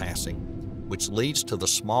front passing, which leads to the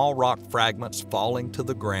small rock fragments falling to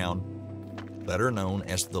the ground, better known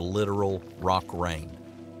as the literal rock rain.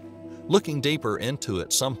 Looking deeper into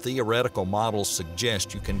it, some theoretical models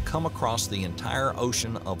suggest you can come across the entire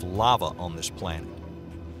ocean of lava on this planet.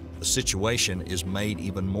 The situation is made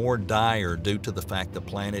even more dire due to the fact the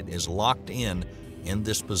planet is locked in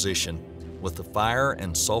this position, with the fire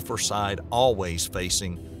and sulfur side always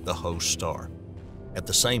facing the host star. At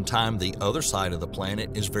the same time, the other side of the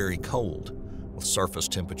planet is very cold, with surface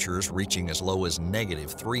temperatures reaching as low as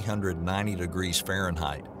negative 390 degrees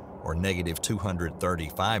Fahrenheit or negative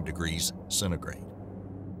 235 degrees centigrade.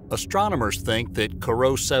 Astronomers think that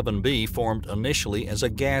Coret 7b formed initially as a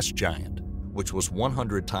gas giant, which was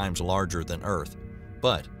 100 times larger than Earth,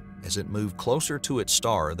 but as it moved closer to its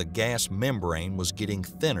star, the gas membrane was getting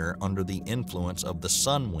thinner under the influence of the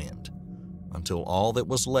sun wind, until all that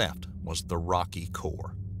was left was the rocky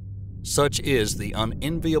core. Such is the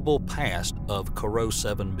unenviable past of Coret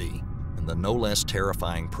 7b and the no less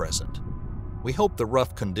terrifying present. We hope the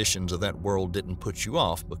rough conditions of that world didn't put you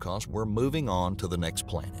off, because we're moving on to the next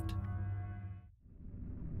planet.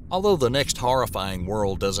 Although the next horrifying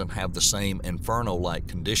world doesn't have the same inferno-like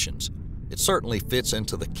conditions, it certainly fits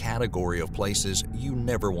into the category of places you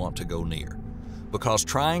never want to go near, because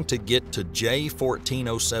trying to get to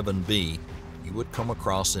J1407b, you would come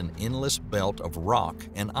across an endless belt of rock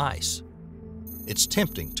and ice. It's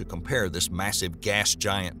tempting to compare this massive gas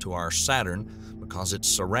giant to our Saturn because it's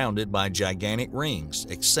surrounded by gigantic rings,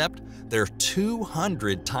 except they're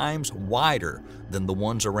 200 times wider than the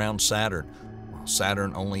ones around Saturn. While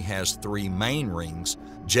Saturn only has 3 main rings,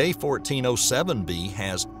 J1407b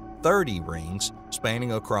has 30 rings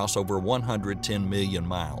spanning across over 110 million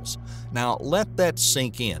miles. Now let that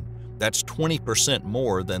sink in. That's 20%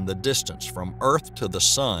 more than the distance from Earth to the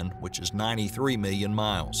Sun, which is 93 million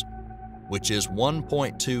miles, which is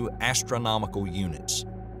 1.2 astronomical units.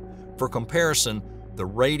 For comparison, the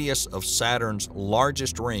radius of Saturn's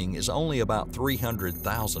largest ring is only about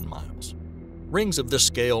 300,000 miles. Rings of this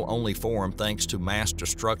scale only form thanks to mass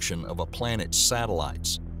destruction of a planet's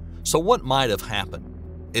satellites. So what might have happened?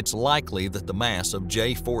 It's likely that the mass of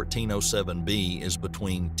J1407b is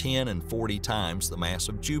between 10 and 40 times the mass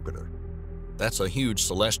of Jupiter. That's a huge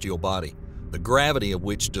celestial body, the gravity of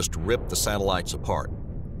which just ripped the satellites apart.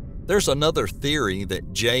 There's another theory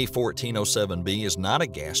that J1407b is not a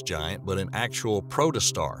gas giant but an actual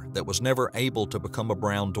protostar that was never able to become a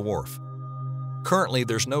brown dwarf. Currently,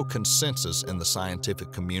 there's no consensus in the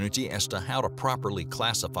scientific community as to how to properly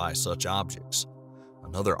classify such objects.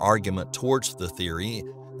 Another argument towards the theory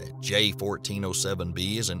that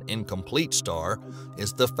J1407b is an incomplete star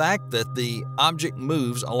is the fact that the object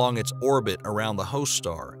moves along its orbit around the host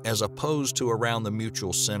star as opposed to around the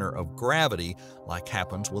mutual center of gravity like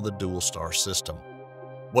happens with a dual star system.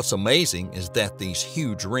 What's amazing is that these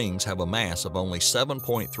huge rings have a mass of only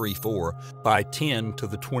 7.34 by 10 to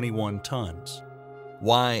the 21 tons.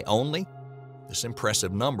 Why only? This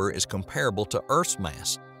impressive number is comparable to Earth's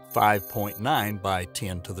mass, 5.9 by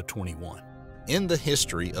 10 to the 21. In the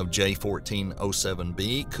history of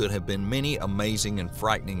J1407b could have been many amazing and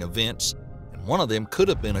frightening events, and one of them could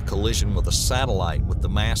have been a collision with a satellite with the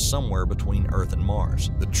mass somewhere between Earth and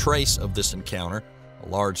Mars. The trace of this encounter, a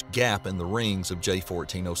large gap in the rings of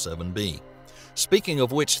J1407b. Speaking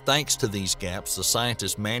of which, thanks to these gaps, the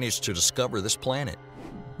scientists managed to discover this planet.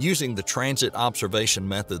 Using the transit observation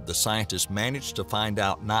method, the scientists managed to find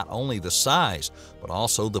out not only the size, but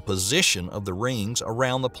also the position of the rings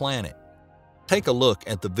around the planet. Take a look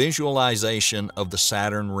at the visualization of the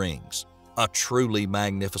Saturn rings, a truly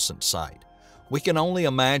magnificent sight. We can only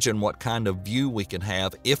imagine what kind of view we could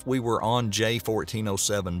have if we were on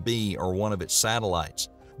J1407b or one of its satellites,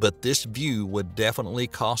 but this view would definitely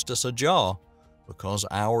cost us a jaw because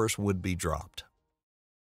ours would be dropped.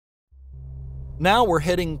 Now we're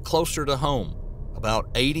heading closer to home. About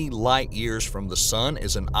 80 light years from the Sun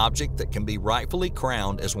is an object that can be rightfully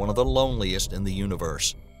crowned as one of the loneliest in the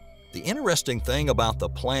universe. The interesting thing about the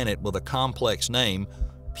planet with a complex name,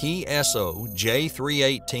 PSO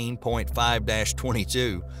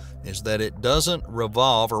J318.5-22, is that it doesn't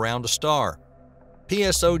revolve around a star.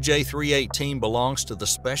 PSO J318 belongs to the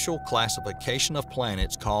special classification of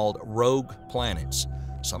planets called rogue planets,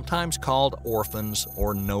 sometimes called orphans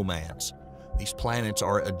or nomads. These planets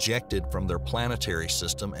are ejected from their planetary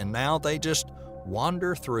system and now they just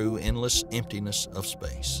wander through endless emptiness of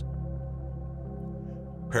space.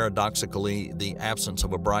 Paradoxically, the absence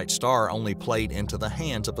of a bright star only played into the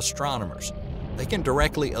hands of astronomers. They can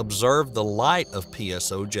directly observe the light of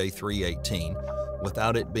PSO J318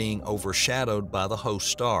 without it being overshadowed by the host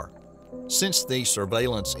star. Since the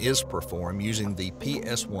surveillance is performed using the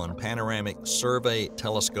PS1 Panoramic Survey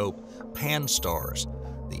Telescope pan-stars,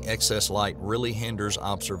 the excess light really hinders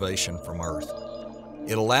observation from Earth.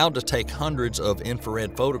 It allowed to take hundreds of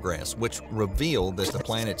infrared photographs, which reveal that the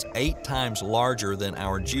planet's 8 times larger than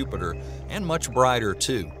our Jupiter and much brighter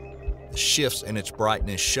too. The shifts in its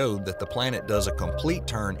brightness showed that the planet does a complete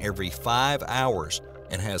turn every 5 hours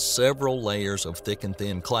and has several layers of thick and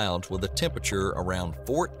thin clouds with a temperature around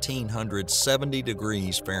 1470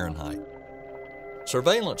 degrees Fahrenheit.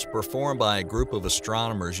 Surveillance performed by a group of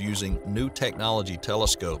astronomers using New Technology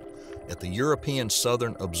Telescope at the European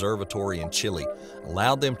Southern Observatory in Chile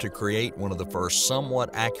allowed them to create one of the first somewhat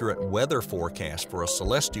accurate weather forecasts for a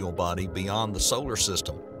celestial body beyond the solar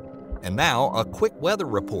system. And now, a quick weather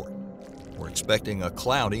report. We're expecting a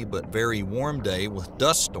cloudy but very warm day with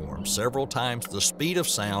dust storms several times the speed of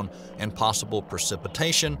sound and possible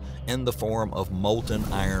precipitation in the form of molten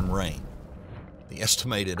iron rain. The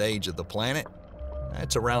estimated age of the planet?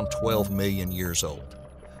 It's around 12 million years old.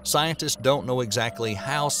 Scientists don't know exactly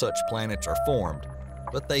how such planets are formed,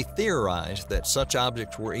 but they theorize that such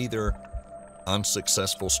objects were either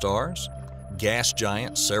unsuccessful stars, gas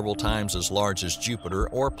giants several times as large as Jupiter,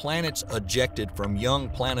 or planets ejected from young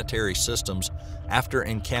planetary systems after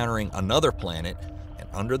encountering another planet and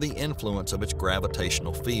under the influence of its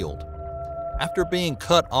gravitational field. After being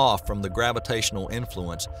cut off from the gravitational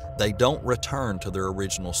influence, they don't return to their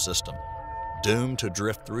original system, doomed to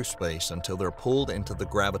drift through space until they're pulled into the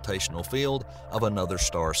gravitational field of another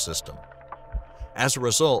star system. As a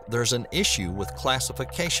result, there's an issue with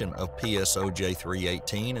classification of PSO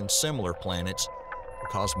J318 and similar planets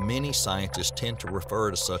because many scientists tend to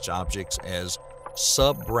refer to such objects as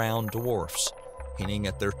sub-brown dwarfs, hinting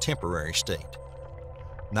at their temporary state.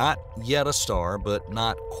 Not yet a star, but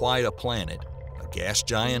not quite a planet, a gas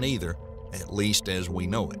giant either, at least as we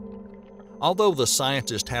know it. Although the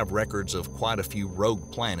scientists have records of quite a few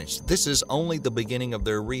rogue planets, this is only the beginning of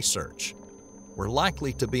their research. We're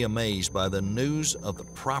likely to be amazed by the news of the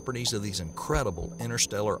properties of these incredible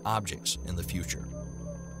interstellar objects in the future.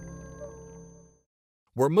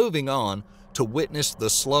 We're moving on to witness the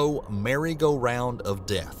slow merry-go-round of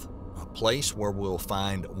death, a place where we'll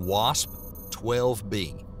find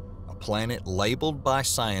WASP-12b, a planet labeled by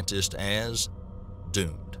scientists as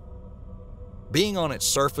doomed. Being on its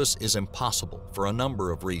surface is impossible for a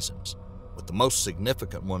number of reasons, with the most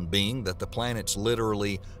significant one being that the planet's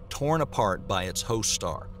literally torn apart by its host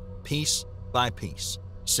star, piece by piece,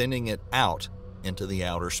 sending it out into the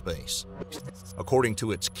outer space. According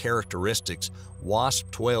to its characteristics,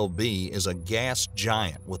 WASP-12b is a gas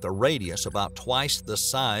giant with a radius about twice the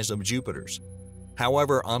size of Jupiter's.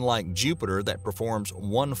 However, unlike Jupiter that performs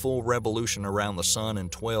one full revolution around the Sun in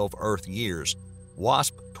 12 Earth years,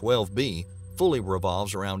 WASP-12b fully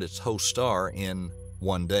revolves around its host star in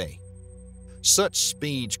one day. Such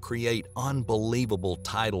speeds create unbelievable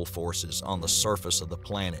tidal forces on the surface of the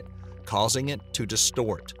planet, causing it to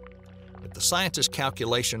distort. If the scientists'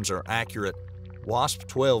 calculations are accurate,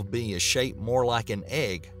 WASP-12b is shaped more like an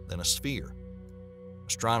egg than a sphere.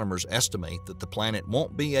 Astronomers estimate that the planet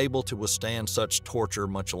won't be able to withstand such torture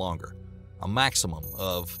much longer, a maximum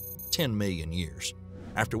of 10 million years,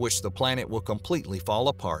 after which the planet will completely fall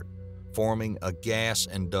apart, forming a gas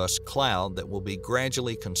and dust cloud that will be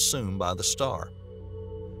gradually consumed by the star.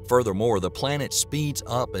 Furthermore, the planet speeds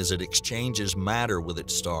up as it exchanges matter with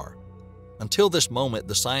its star. Until this moment,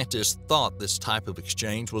 the scientists thought this type of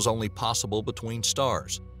exchange was only possible between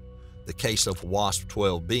stars. The case of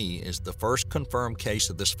WASP-12b is the first confirmed case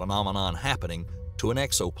of this phenomenon happening to an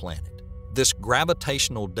exoplanet. This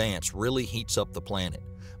gravitational dance really heats up the planet,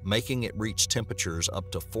 making it reach temperatures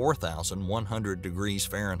up to 4,100 degrees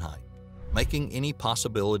Fahrenheit, making any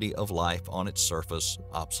possibility of life on its surface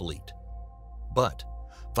obsolete. But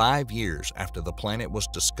 5 years after the planet was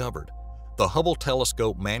discovered, the Hubble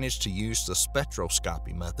telescope managed to use the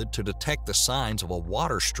spectroscopy method to detect the signs of a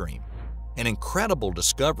water stream, an incredible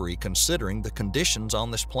discovery considering the conditions on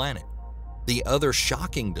this planet. The other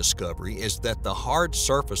shocking discovery is that the hard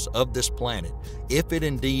surface of this planet, if it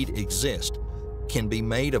indeed exists, can be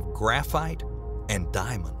made of graphite and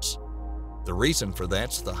diamonds. The reason for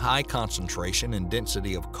that's the high concentration and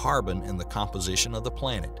density of carbon in the composition of the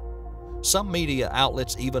planet. Some media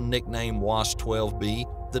outlets even nickname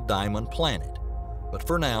WASP-12b the Diamond Planet. But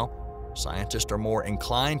for now, scientists are more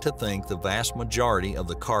inclined to think the vast majority of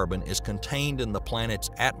the carbon is contained in the planet's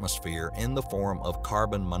atmosphere in the form of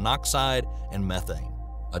carbon monoxide and methane.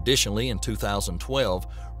 Additionally, in 2012,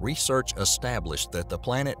 research established that the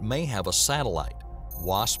planet may have a satellite,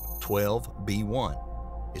 WASP-12b1.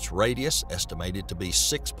 Its radius estimated to be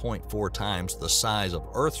 6.4 times the size of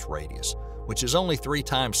Earth's radius, which is only 3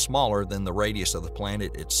 times smaller than the radius of the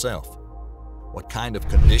planet itself. What kind of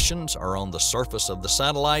conditions are on the surface of the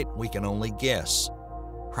satellite, we can only guess.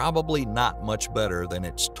 Probably not much better than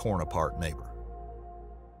its torn-apart neighbor.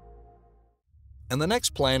 And the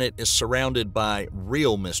next planet is surrounded by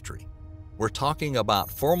real mystery. We're talking about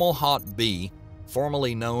Fomalhaut b,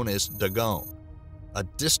 formerly known as Dagon, a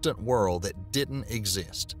distant world that didn't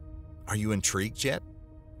exist. Are you intrigued yet?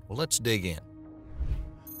 Well, let's dig in.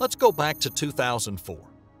 Let's go back to 2004.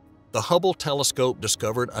 The Hubble telescope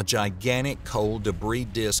discovered a gigantic cold debris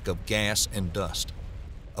disk of gas and dust.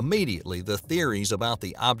 Immediately, the theories about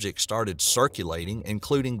the object started circulating,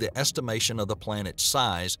 including the estimation of the planet's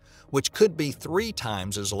size, which could be 3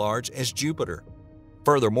 times as large as Jupiter.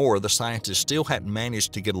 Furthermore, the scientists still hadn't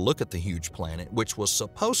managed to get a look at the huge planet, which was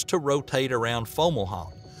supposed to rotate around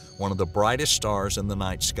Fomalhaut, one of the brightest stars in the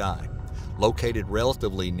night sky, located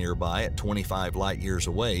relatively nearby at 25 light-years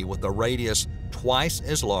away with a radius twice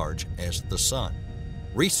as large as the Sun.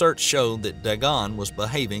 Research showed that Dagon was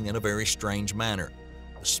behaving in a very strange manner.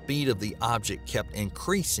 The speed of the object kept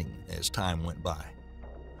increasing as time went by.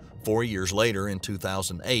 4 years later, in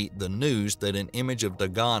 2008, the news that an image of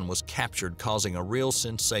Dagon was captured causing a real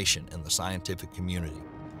sensation in the scientific community.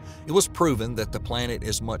 It was proven that the planet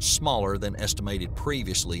is much smaller than estimated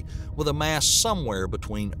previously, with a mass somewhere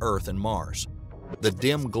between Earth and Mars. The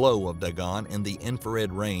dim glow of Dagon in the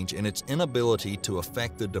infrared range and its inability to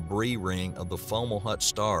affect the debris ring of the Fomalhaut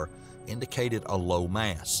star indicated a low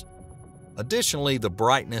mass. Additionally, the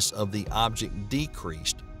brightness of the object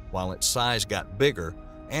decreased while its size got bigger,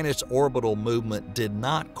 and its orbital movement did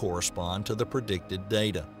not correspond to the predicted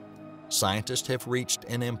data. Scientists have reached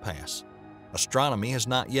an impasse. Astronomy has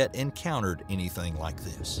not yet encountered anything like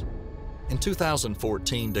this. In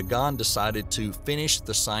 2014, Dagon decided to finish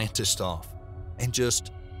the scientist off and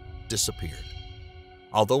just disappeared.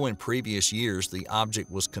 Although in previous years the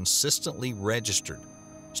object was consistently registered,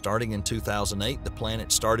 starting in 2008 the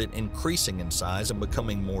planet started increasing in size and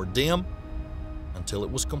becoming more dim until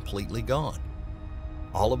it was completely gone.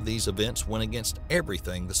 All of these events went against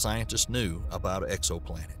everything the scientists knew about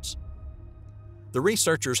exoplanets. The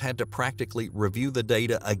researchers had to practically review the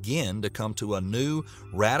data again to come to a new,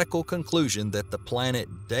 radical conclusion that the planet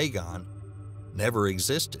Dagon never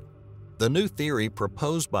existed. The new theory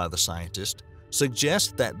proposed by the scientists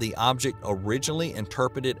suggests that the object originally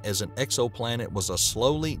interpreted as an exoplanet was a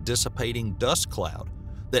slowly dissipating dust cloud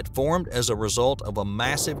that formed as a result of a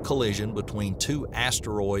massive collision between two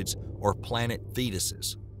asteroids or planet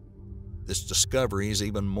fetuses. This discovery is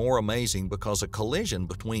even more amazing because a collision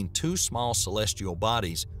between two small celestial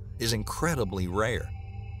bodies is incredibly rare.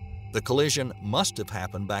 The collision must have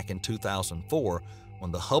happened back in 2004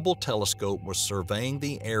 when the Hubble telescope was surveying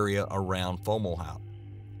the area around Fomalhaut.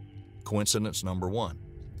 Coincidence number one.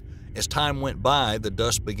 As time went by, the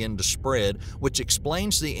dust began to spread, which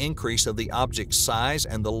explains the increase of the object's size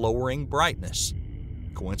and the lowering brightness.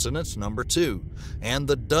 Coincidence number two. And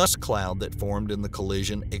the dust cloud that formed in the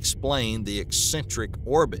collision explained the eccentric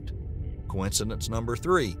orbit. Coincidence number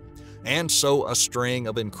three. And so a string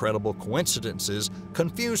of incredible coincidences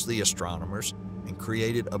confused the astronomers and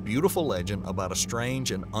created a beautiful legend about a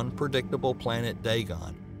strange and unpredictable planet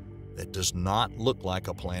Dagon that does not look like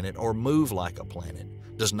a planet or move like a planet,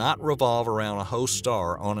 does not revolve around a host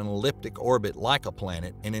star on an elliptic orbit like a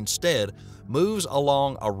planet, and instead moves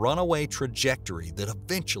along a runaway trajectory that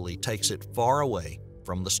eventually takes it far away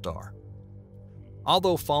from the star.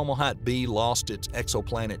 Although Fomalhaut b lost its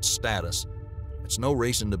exoplanet status, it's no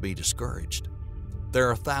reason to be discouraged. There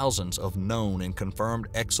are thousands of known and confirmed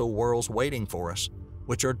exoworlds waiting for us,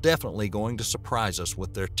 which are definitely going to surprise us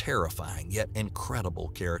with their terrifying yet incredible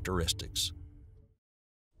characteristics.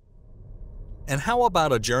 And how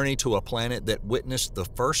about a journey to a planet that witnessed the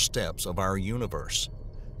first steps of our universe?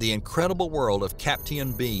 The incredible world of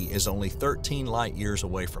Captain B is only 13 light years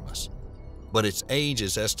away from us, but its age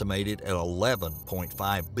is estimated at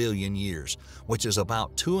 11.5 billion years, which is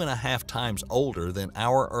about 2.5 times older than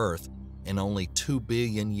our Earth and only 2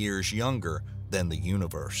 billion years younger than the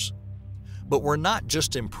universe. But we're not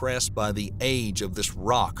just impressed by the age of this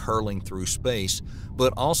rock hurling through space,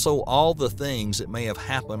 but also all the things that may have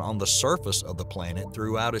happened on the surface of the planet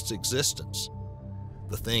throughout its existence.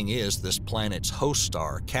 The thing is, this planet's host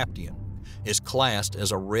star, Captain, is classed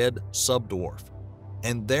as a red subdwarf,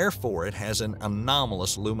 and therefore it has an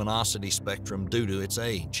anomalous luminosity spectrum due to its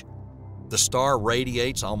age. The star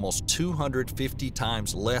radiates almost 250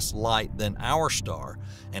 times less light than our star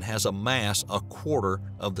and has a mass a quarter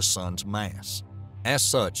of the Sun's mass. As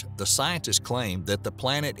such, the scientists claim that the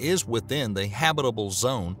planet is within the habitable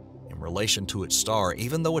zone in relation to its star,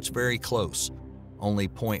 even though it's very close, only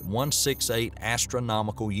 0.168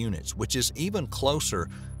 astronomical units, which is even closer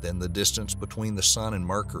than the distance between the Sun and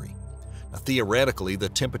Mercury. Now, theoretically, the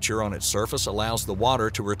temperature on its surface allows the water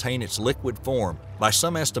to retain its liquid form. By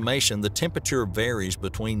some estimation, the temperature varies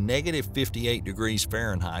between -58 degrees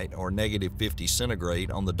Fahrenheit or -50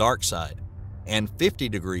 centigrade on the dark side and 50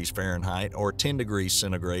 degrees Fahrenheit or 10 degrees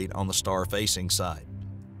centigrade on the star-facing side.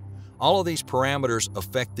 All of these parameters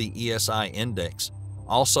affect the ESI index,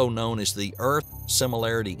 also known as the Earth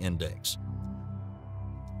Similarity Index.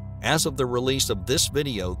 As of the release of this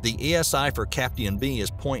video, the ESI for Captain B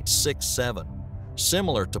is 0.67,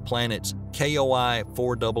 similar to planets KOI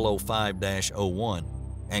 4005-01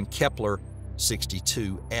 and Kepler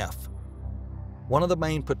 62f, one of the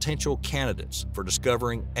main potential candidates for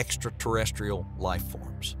discovering extraterrestrial life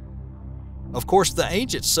forms. Of course, the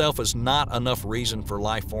age itself is not enough reason for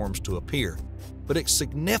life forms to appear, but it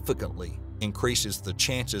significantly increases the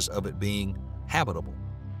chances of it being habitable.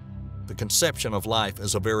 The conception of life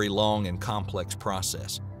is a very long and complex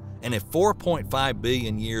process, and if 4.5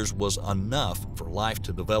 billion years was enough for life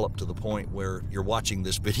to develop to the point where you're watching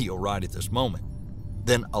this video right at this moment,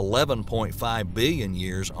 then 11.5 billion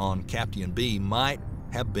years on Captain B might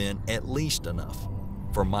have been at least enough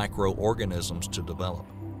for microorganisms to develop.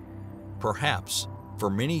 Perhaps, for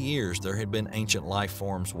many years there had been ancient life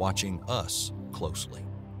forms watching us closely.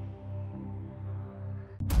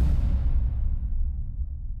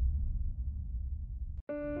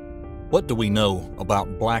 What do we know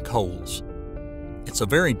about black holes? It's a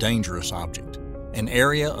very dangerous object, an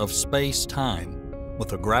area of space-time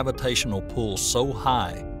with a gravitational pull so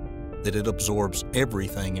high that it absorbs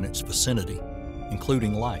everything in its vicinity,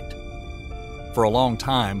 including light. For a long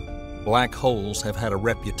time, Black holes have had a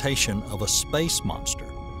reputation of a space monster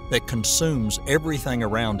that consumes everything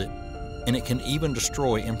around it, and it can even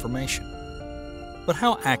destroy information. But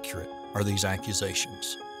how accurate are these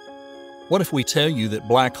accusations? What if we tell you that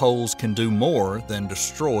black holes can do more than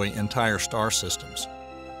destroy entire star systems?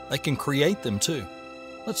 They can create them too.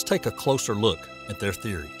 Let's take a closer look at their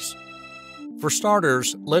theories. For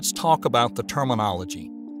starters, let's talk about the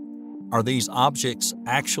terminology. Are these objects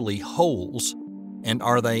actually holes, and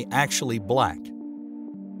are they actually black?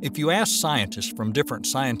 If you ask scientists from different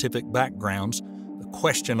scientific backgrounds the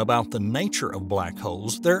question about the nature of black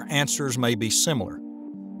holes, their answers may be similar,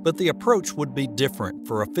 but the approach would be different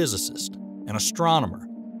for a physicist, an astronomer,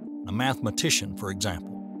 a mathematician, for example.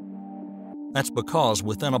 That's because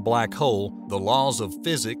within a black hole, the laws of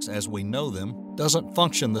physics as we know them doesn't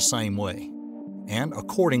function the same way. And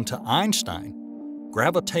according to Einstein,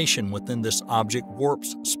 gravitation within this object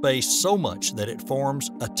warps space so much that it forms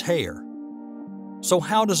a tear. So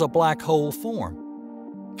how does a black hole form?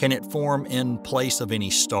 Can it form in place of any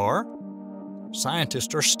star?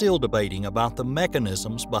 Scientists are still debating about the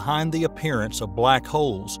mechanisms behind the appearance of black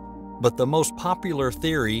holes, but the most popular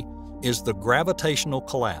theory is the gravitational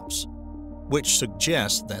collapse, which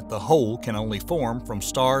suggests that the hole can only form from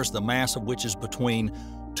stars the mass of which is between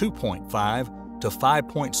 2.5 to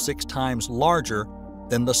 5.6 times larger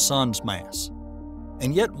than the Sun's mass.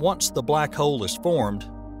 And yet once the black hole is formed,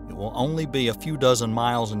 it will only be a few dozen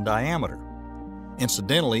miles in diameter.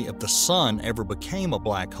 Incidentally, if the Sun ever became a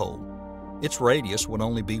black hole, its radius would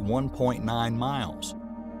only be 1.9 miles,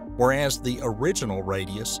 whereas the original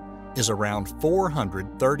radius is around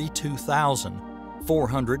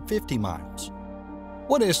 432,450 miles.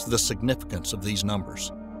 What is the significance of these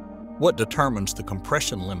numbers? What determines the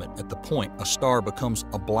compression limit at the point a star becomes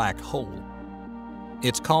a black hole?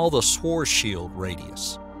 It's called the Schwarzschild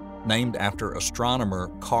radius, named after astronomer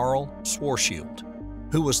Karl Schwarzschild,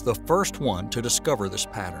 who was the first one to discover this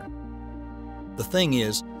pattern. The thing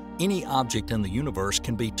is, any object in the universe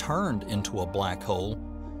can be turned into a black hole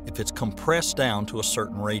if it's compressed down to a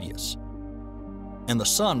certain radius. And the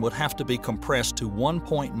Sun would have to be compressed to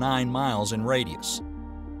 1.9 miles in radius.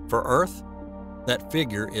 For Earth, that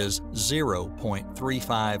figure is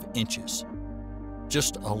 0.35 inches,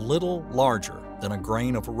 just a little larger than a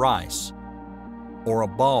grain of rice or a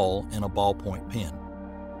ball in a ballpoint pen.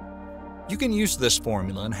 You can use this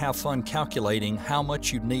formula and have fun calculating how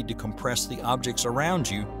much you'd need to compress the objects around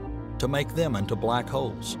you to make them into black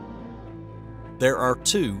holes. There are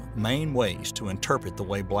two main ways to interpret the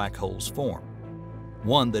way black holes form.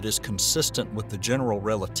 One that is consistent with the general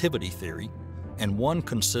relativity theory, and one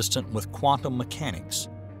consistent with quantum mechanics.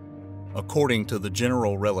 According to the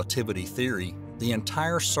general relativity theory, the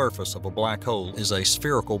entire surface of a black hole is a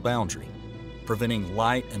spherical boundary, preventing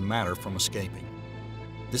light and matter from escaping.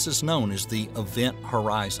 This is known as the event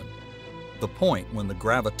horizon, the point when the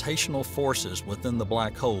gravitational forces within the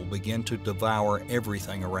black hole begin to devour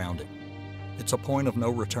everything around it. It's a point of no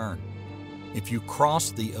return. If you cross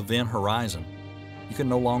the event horizon, you can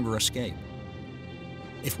no longer escape.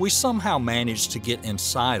 If we somehow managed to get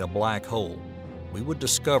inside a black hole, we would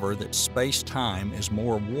discover that space-time is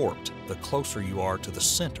more warped the closer you are to the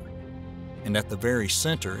center, and at the very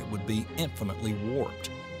center it would be infinitely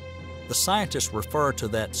warped. The scientists refer to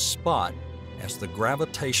that spot as the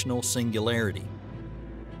gravitational singularity.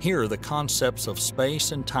 Here, the concepts of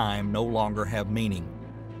space and time no longer have meaning,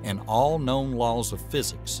 and all known laws of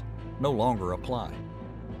physics no longer apply.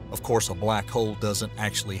 Of course, a black hole doesn't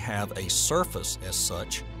actually have a surface as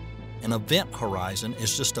such. An event horizon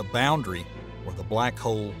is just a boundary where the black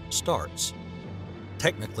hole starts.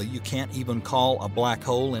 Technically, you can't even call a black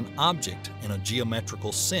hole an object in a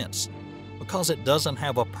geometrical sense because it doesn't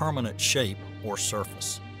have a permanent shape or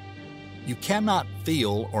surface. You cannot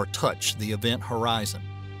feel or touch the event horizon.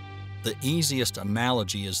 The easiest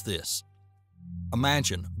analogy is this.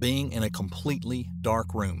 Imagine being in a completely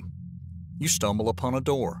dark room. You stumble upon a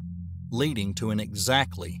door, leading to an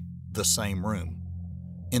exactly the same room.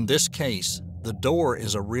 In this case, the door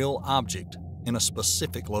is a real object in a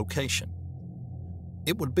specific location.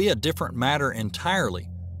 It would be a different matter entirely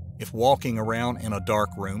if walking around in a dark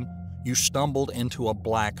room, you stumbled into a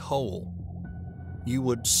black hole. You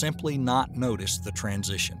would simply not notice the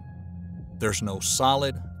transition. There's no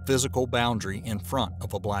solid, physical boundary in front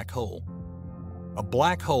of a black hole. A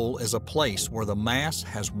black hole is a place where the mass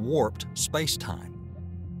has warped space-time,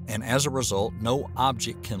 and as a result, no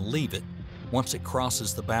object can leave it once it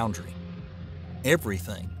crosses the boundary.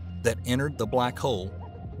 Everything that entered the black hole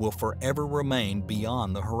will forever remain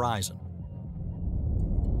beyond the horizon.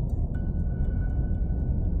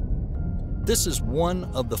 This is one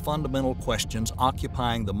of the fundamental questions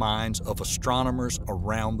occupying the minds of astronomers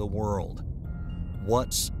around the world.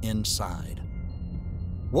 What's inside?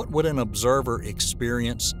 What would an observer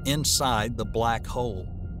experience inside the black hole?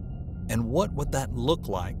 And what would that look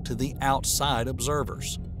like to the outside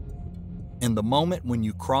observers? In the moment when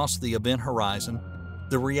you cross the event horizon,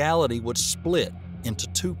 the reality would split into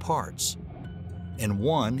two parts. In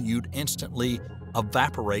one, you'd instantly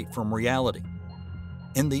evaporate from reality.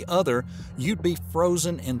 In the other, you'd be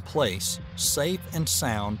frozen in place, safe and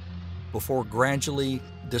sound, before gradually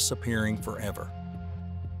disappearing forever.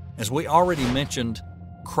 As we already mentioned,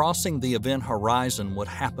 crossing the event horizon would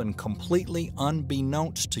happen completely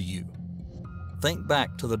unbeknownst to you. Think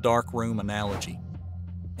back to the dark room analogy.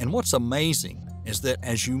 And what's amazing is that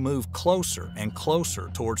as you move closer and closer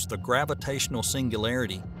towards the gravitational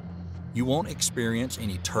singularity, you won't experience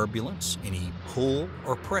any turbulence, any pull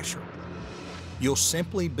or pressure. You'll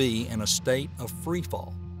simply be in a state of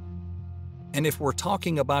freefall. And if we're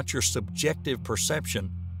talking about your subjective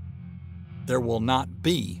perception, there will not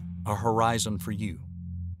be a horizon for you.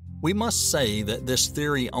 We must say that this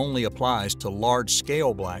theory only applies to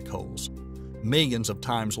large-scale black holes, millions of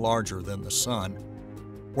times larger than the Sun,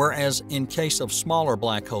 whereas in case of smaller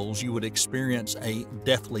black holes, you would experience a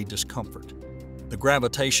deathly discomfort. The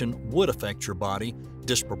gravitation would affect your body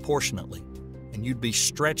disproportionately, and you'd be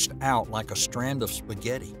stretched out like a strand of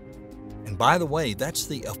spaghetti. And by the way, that's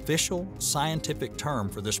the official scientific term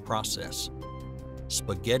for this process,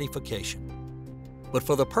 spaghettification. But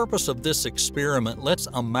for the purpose of this experiment, let's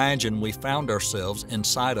imagine we found ourselves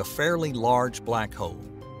inside a fairly large black hole.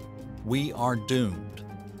 We are doomed,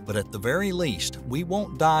 but at the very least, we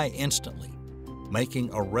won't die instantly,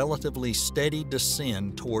 making a relatively steady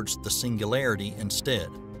descent towards the singularity instead.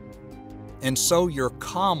 And so you're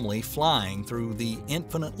calmly flying through the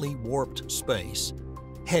infinitely warped space,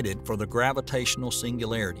 headed for the gravitational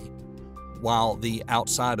singularity, while the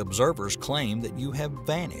outside observers claim that you have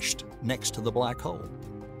vanished next to the black hole.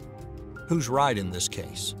 Who's right in this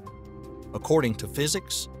case? According to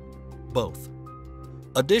physics, both.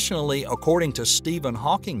 Additionally, according to Stephen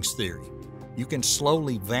Hawking's theory, you can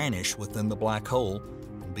slowly vanish within the black hole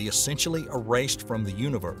and be essentially erased from the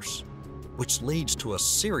universe, which leads to a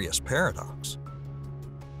serious paradox.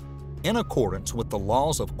 In accordance with the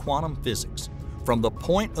laws of quantum physics, from the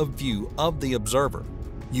point of view of the observer,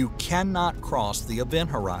 you cannot cross the event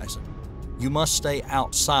horizon. You must stay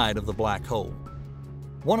outside of the black hole.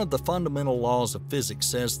 One of the fundamental laws of physics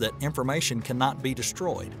says that information cannot be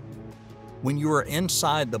destroyed. When you are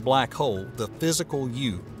inside the black hole, the physical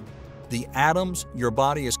you, the atoms your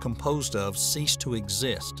body is composed of, cease to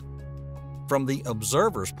exist. From the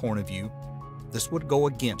observer's point of view, this would go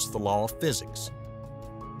against the law of physics.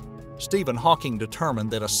 Stephen Hawking determined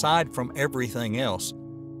that aside from everything else,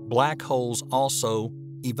 black holes also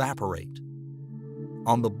evaporate.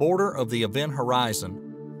 On the border of the event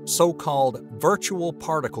horizon, so-called virtual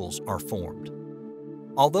particles are formed.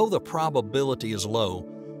 Although the probability is low,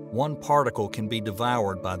 one particle can be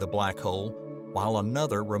devoured by the black hole, while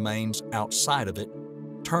another remains outside of it,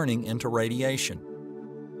 turning into radiation,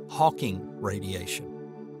 Hawking radiation.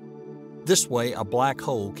 This way, a black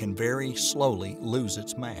hole can very slowly lose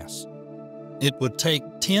its mass. It would take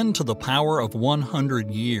 10 to the power of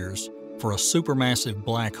 100 years for a supermassive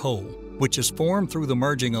black hole, which is formed through the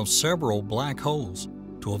merging of several black holes,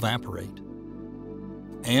 to evaporate.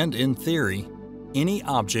 And in theory, any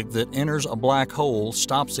object that enters a black hole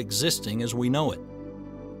stops existing as we know it.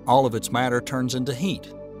 All of its matter turns into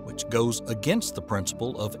heat, which goes against the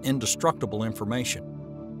principle of indestructible information.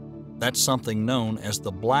 That's something known as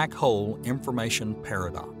the black hole information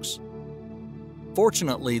paradox.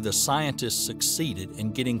 Fortunately, the scientists succeeded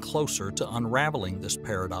in getting closer to unraveling this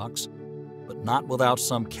paradox, but not without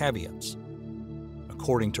some caveats.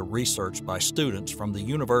 According to research by students from the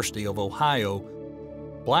University of Ohio,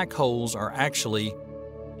 black holes are actually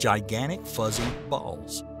gigantic fuzzy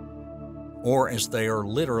balls, or as they are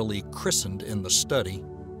literally christened in the study,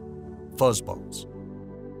 fuzzballs.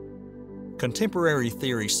 Contemporary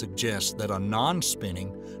theory suggests that a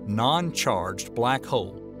non-spinning, non-charged black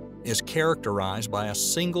hole is characterized by a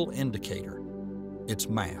single indicator, its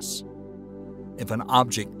mass. If an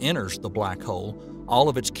object enters the black hole, all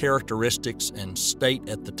of its characteristics and state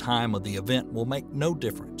at the time of the event will make no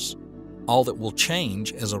difference. All that will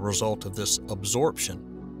change as a result of this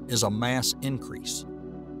absorption is a mass increase.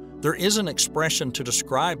 There is an expression to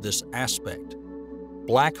describe this aspect.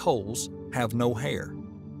 Black holes have no hair.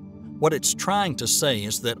 What it's trying to say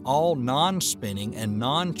is that all non-spinning and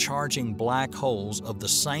non-charging black holes of the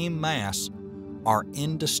same mass are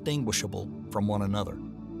indistinguishable from one another.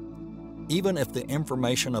 Even if the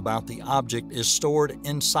information about the object is stored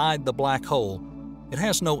inside the black hole, it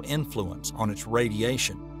has no influence on its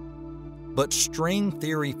radiation. But string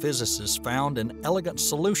theory physicists found an elegant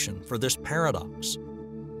solution for this paradox.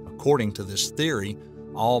 According to this theory,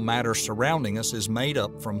 all matter surrounding us is made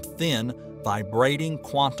up from thin, vibrating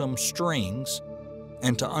quantum strings,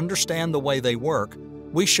 and to understand the way they work,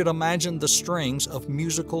 we should imagine the strings of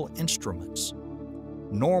musical instruments.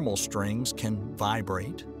 Normal strings can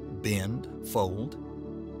vibrate, bend, fold.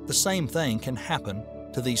 The same thing can happen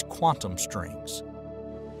to these quantum strings.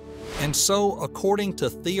 And so, according to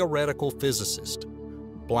theoretical physicists,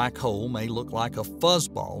 black hole may look like a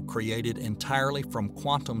fuzzball created entirely from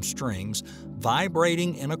quantum strings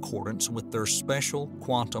vibrating in accordance with their special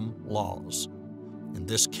quantum laws. In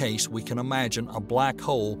this case, we can imagine a black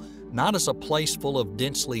hole not as a place full of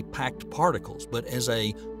densely packed particles, but as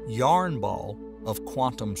a yarn ball of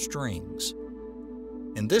quantum strings.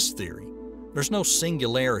 In this theory, there's no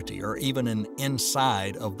singularity or even an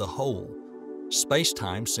inside of the hole.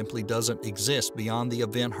 Space-time simply doesn't exist beyond the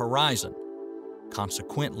event horizon.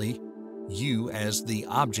 Consequently, you as the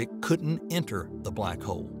object couldn't enter the black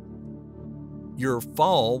hole. Your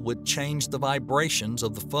fall would change the vibrations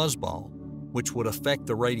of the fuzzball, which would affect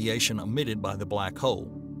the radiation emitted by the black hole.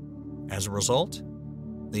 As a result,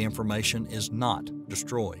 the information is not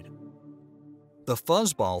destroyed. The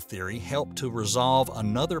fuzzball theory helped to resolve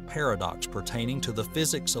another paradox pertaining to the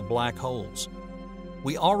physics of black holes.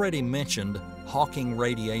 We already mentioned Hawking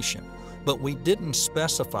radiation, but we didn't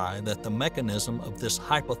specify that the mechanism of this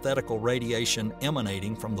hypothetical radiation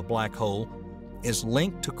emanating from the black hole is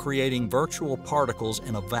linked to creating virtual particles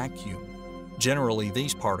in a vacuum. Generally,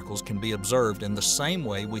 these particles can be observed in the same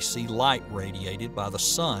way we see light radiated by the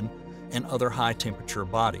sun and other high-temperature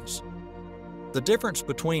bodies. The difference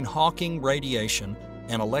between Hawking radiation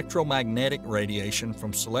and electromagnetic radiation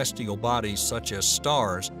from celestial bodies such as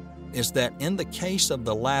stars is that in the case of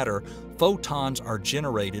the latter, photons are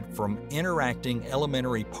generated from interacting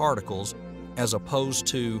elementary particles as opposed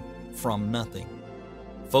to from nothing.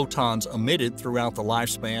 Photons emitted throughout the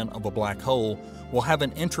lifespan of a black hole will have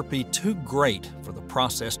an entropy too great for the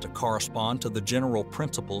process to correspond to the general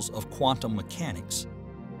principles of quantum mechanics.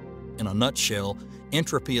 In a nutshell,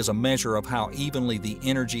 entropy is a measure of how evenly the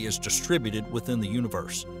energy is distributed within the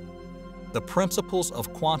universe. The principles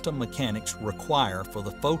of quantum mechanics require for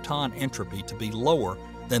the photon entropy to be lower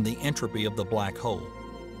than the entropy of the black hole.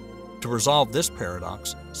 To resolve this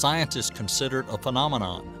paradox, scientists considered a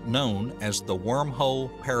phenomenon known as the wormhole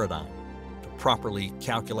paradigm. To properly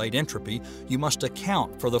calculate entropy, you must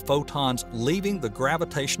account for the photons leaving the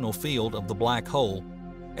gravitational field of the black hole,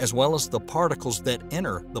 as well as the particles that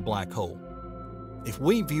enter the black hole. If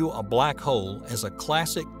we view a black hole as a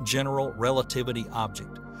classic general relativity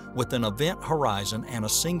object, with an event horizon and a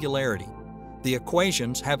singularity, the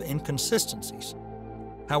equations have inconsistencies.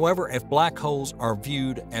 However, if black holes are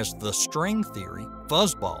viewed as the string theory,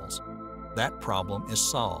 fuzzballs, that problem is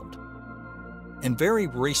solved. And very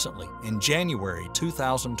recently, in January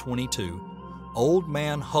 2022, Old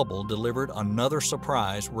Man Hubble delivered another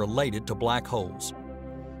surprise related to black holes.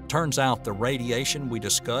 Turns out the radiation we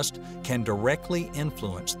discussed can directly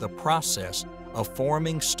influence the process of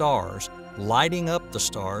forming stars, lighting up the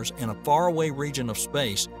stars in a faraway region of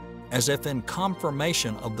space as if in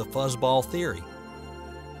confirmation of the fuzzball theory.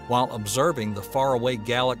 While observing the faraway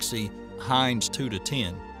galaxy Hines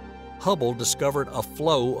 2-10, Hubble discovered a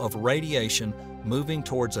flow of radiation moving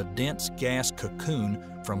towards a dense gas cocoon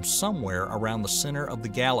from somewhere around the center of the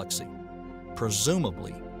galaxy,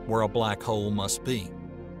 presumably where a black hole must be.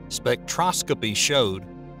 Spectroscopy showed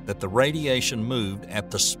that the radiation moved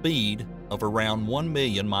at the speed of around 1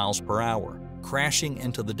 million miles per hour, crashing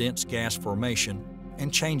into the dense gas formation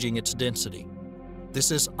and changing its density.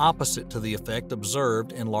 This is opposite to the effect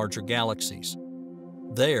observed in larger galaxies.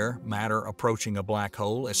 There, matter approaching a black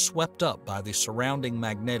hole is swept up by the surrounding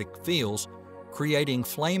magnetic fields, creating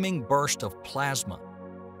flaming bursts of plasma.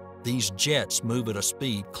 These jets move at a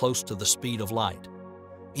speed close to the speed of light.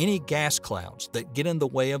 Any gas clouds that get in the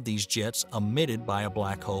way of these jets emitted by a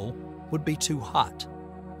black hole would be too hot,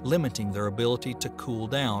 limiting their ability to cool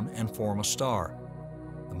down and form a star.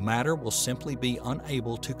 The matter will simply be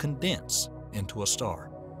unable to condense into a star.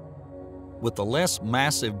 With the less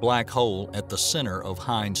massive black hole at the center of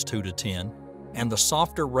Hines 2-10 and the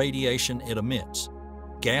softer radiation it emits,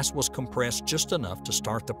 gas was compressed just enough to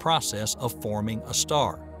start the process of forming a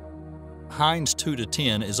star. Hines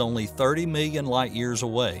 2-10 is only 30 million light years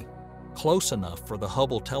away, close enough for the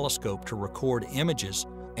Hubble telescope to record images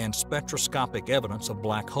and spectroscopic evidence of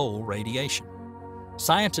black hole radiation.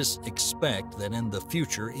 Scientists expect that in the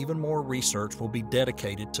future, even more research will be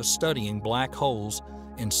dedicated to studying black holes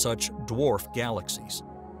in such dwarf galaxies.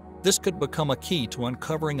 This could become a key to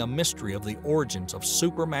uncovering a mystery of the origins of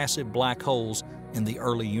supermassive black holes in the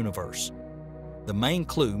early universe. The main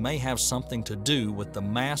clue may have something to do with the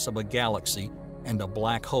mass of a galaxy and a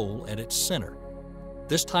black hole at its center.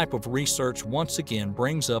 This type of research once again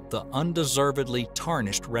brings up the undeservedly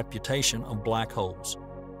tarnished reputation of black holes.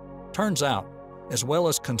 Turns out, as well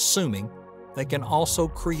as consuming, they can also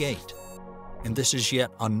create. And this is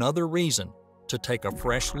yet another reason to take a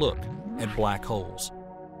fresh look at black holes.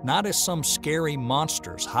 Not as some scary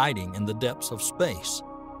monsters hiding in the depths of space,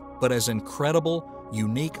 but as incredible,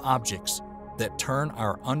 unique objects that turn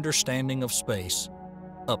our understanding of space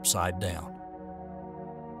upside down.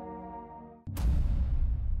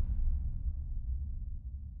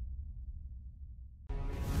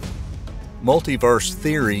 Multiverse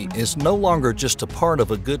theory is no longer just a part of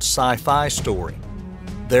a good sci-fi story.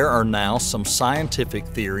 There are now some scientific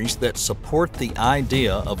theories that support the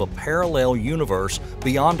idea of a parallel universe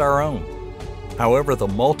beyond our own. However, the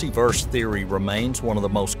multiverse theory remains one of the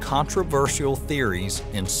most controversial theories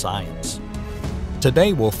in science.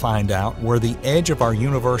 Today we'll find out where the edge of our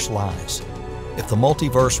universe lies, if the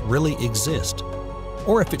multiverse really exists,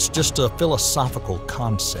 or if it's just a philosophical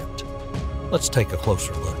concept. Let's take a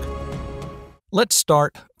closer look. Let's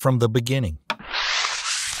start from the beginning.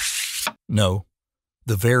 No,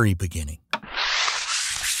 the very beginning.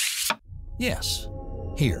 Yes,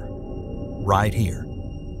 here, right here,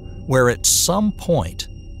 where at some point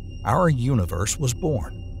our universe was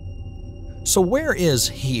born. So where is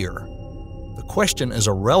here? The question is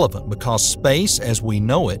irrelevant because space as we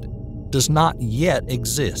know it does not yet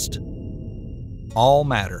exist. All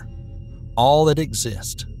matter, all that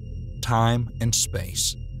exists, time and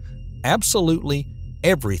space, absolutely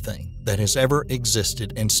everything that has ever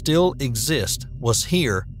existed and still exists was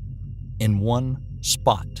here in one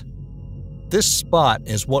spot. This spot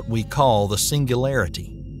is what we call the singularity.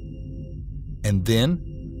 And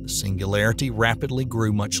then the singularity rapidly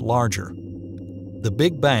grew much larger. The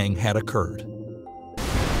Big Bang had occurred.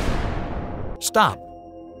 Stop.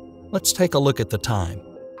 Let's take a look at the time.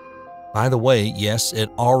 By the way, yes, it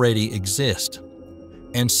already exists.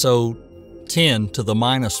 And so 10 to the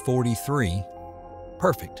minus 43,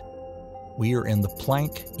 perfect. We are in the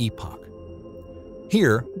Planck epoch.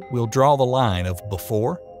 Here, we'll draw the line of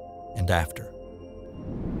before and after.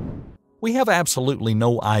 We have absolutely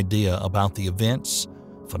no idea about the events,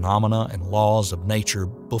 phenomena, and laws of nature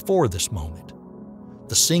before this moment.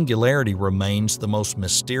 The singularity remains the most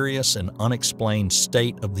mysterious and unexplained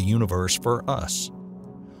state of the universe for us.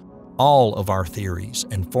 All of our theories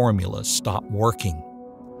and formulas stop working.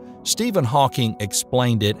 Stephen Hawking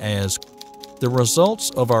explained it as, "The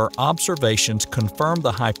results of our observations confirm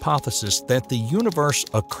the hypothesis that the universe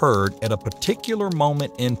occurred at a particular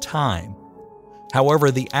moment in time.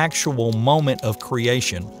 However, the actual moment of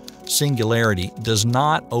creation, singularity, does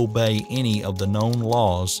not obey any of the known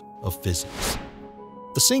laws of physics."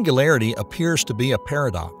 The singularity appears to be a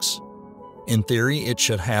paradox. In theory, it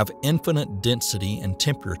should have infinite density and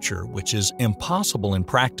temperature, which is impossible in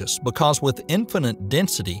practice because with infinite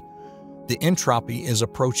density, the entropy is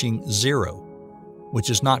approaching zero, which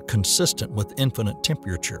is not consistent with infinite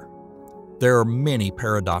temperature. There are many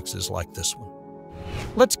paradoxes like this one.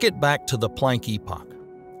 Let's get back to the Planck epoch.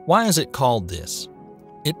 Why is it called this?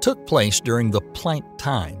 It took place during the Planck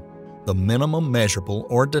time, the minimum measurable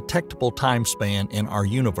or detectable time span in our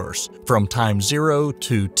universe, from time 0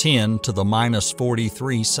 to 10 to the minus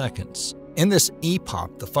 43 seconds. In this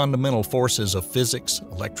epoch, the fundamental forces of physics,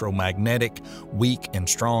 electromagnetic, weak and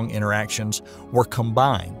strong interactions, were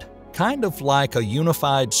combined, kind of like a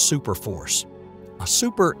unified superforce, a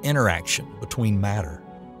super interaction between matter.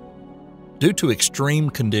 Due to extreme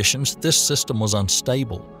conditions, this system was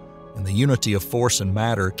unstable, and the unity of force and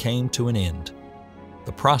matter came to an end.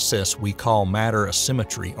 The process we call matter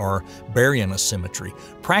asymmetry or baryon asymmetry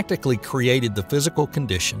practically created the physical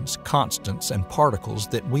conditions, constants, and particles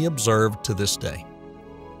that we observe to this day.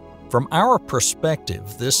 From our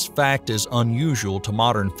perspective, this fact is unusual to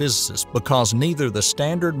modern physicists because neither the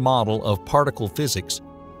standard model of particle physics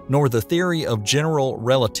nor the theory of general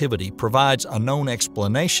relativity provides a known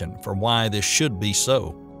explanation for why this should be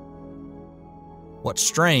so. What's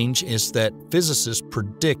strange is that physicists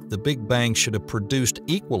predict the Big Bang should have produced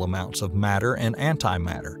equal amounts of matter and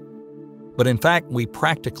antimatter. But in fact, we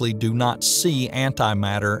practically do not see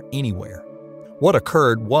antimatter anywhere. What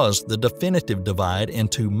occurred was the definitive divide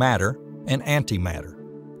into matter and antimatter.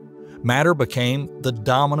 Matter became the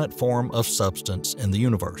dominant form of substance in the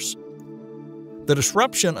universe. The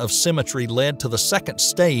disruption of symmetry led to the second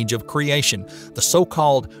stage of creation, the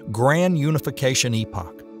so-called Grand Unification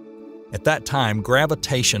Epoch. At that time,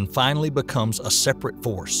 gravitation finally becomes a separate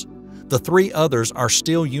force. The three others are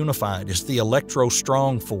still unified as the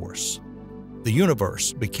electro-strong force. The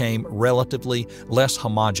universe became relatively less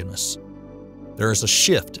homogeneous. There is a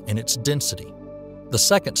shift in its density. The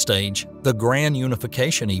second stage, the Grand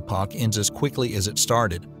Unification Epoch, ends as quickly as it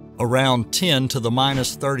started, around 10 to the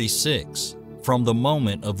minus 36, from the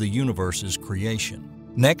moment of the universe's creation.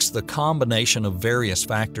 Next, the combination of various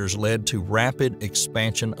factors led to rapid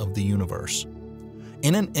expansion of the universe.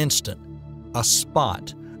 In an instant, a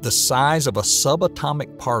spot the size of a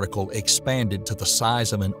subatomic particle expanded to the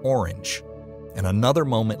size of an orange, and another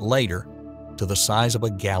moment later, to the size of a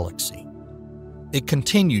galaxy. It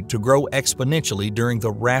continued to grow exponentially during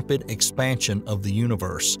the rapid expansion of the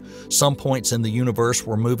universe. Some points in the universe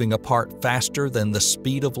were moving apart faster than the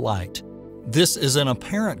speed of light. This is an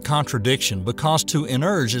apparent contradiction because to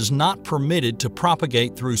emerge is not permitted to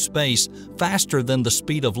propagate through space faster than the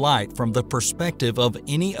speed of light from the perspective of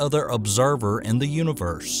any other observer in the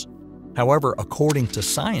universe. However, according to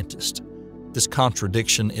scientists, this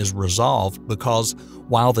contradiction is resolved because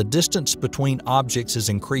while the distance between objects is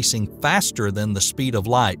increasing faster than the speed of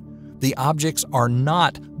light, the objects are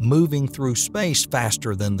not moving through space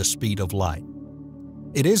faster than the speed of light.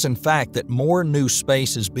 It is in fact that more new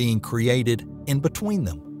space is being created in between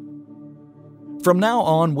them. From now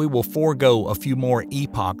on, we will forego a few more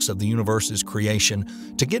epochs of the universe's creation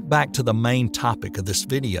to get back to the main topic of this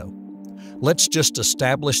video. Let's just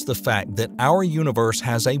establish the fact that our universe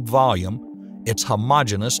has a volume, it's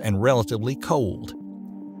homogeneous and relatively cold.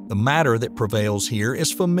 The matter that prevails here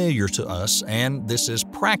is familiar to us, and this is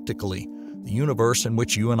practically the universe in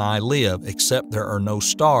which you and I live, except there are no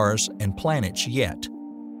stars and planets yet.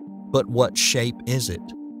 But what shape is it?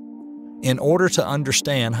 In order to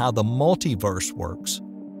understand how the multiverse works,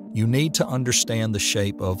 you need to understand the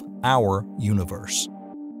shape of our universe.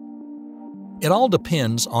 It all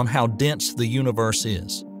depends on how dense the universe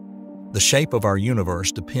is. The shape of our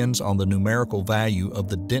universe depends on the numerical value of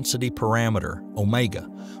the density parameter, omega,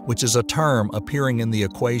 which is a term appearing in the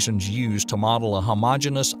equations used to model a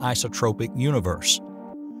homogeneous isotropic universe.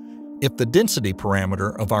 If the density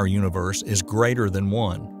parameter of our universe is greater than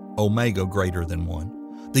 1, omega greater than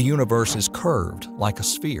 1, the universe is curved like a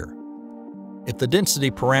sphere. If the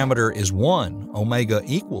density parameter is 1, omega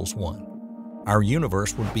equals 1, our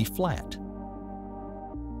universe would be flat.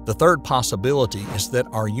 The third possibility is that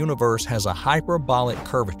our universe has a hyperbolic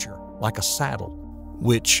curvature, like a saddle,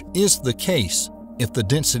 which is the case if the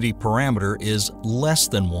density parameter is less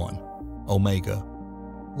than 1, omega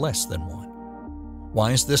less than 1.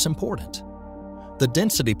 Why is this important? The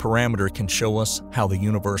density parameter can show us how the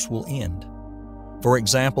universe will end. For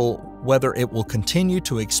example, whether it will continue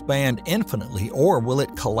to expand infinitely or will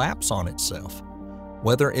it collapse on itself,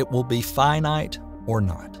 whether it will be finite or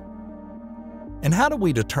not. And how do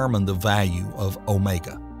we determine the value of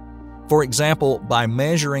omega? For example, by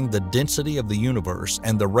measuring the density of the universe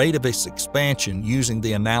and the rate of its expansion using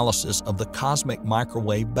the analysis of the cosmic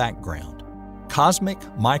microwave background. Cosmic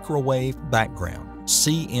microwave background,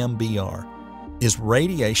 CMBR, is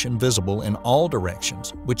radiation visible in all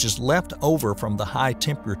directions, which is left over from the high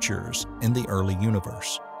temperatures in the early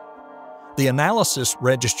universe. The analysis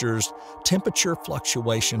registers temperature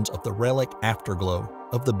fluctuations of the relic afterglow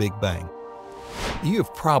of the Big Bang. You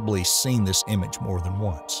have probably seen this image more than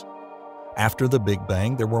once. After the Big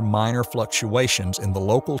Bang, there were minor fluctuations in the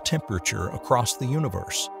local temperature across the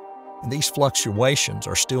universe, and these fluctuations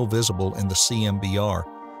are still visible in the CMBR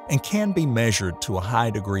and can be measured to a high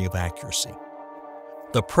degree of accuracy.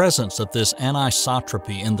 The presence of this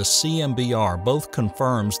anisotropy in the CMBR both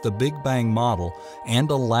confirms the Big Bang model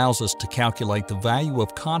and allows us to calculate the value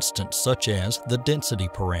of constants such as the density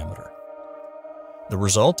parameter. The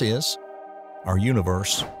result is, our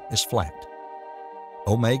universe is flat.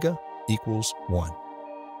 Omega equals 1.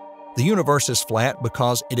 The universe is flat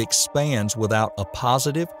because it expands without a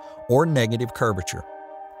positive or negative curvature.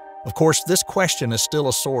 Of course, this question is still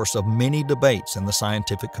a source of many debates in the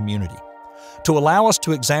scientific community. To allow us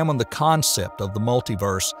to examine the concept of the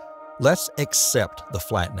multiverse, let's accept the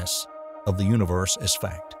flatness of the universe as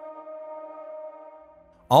fact.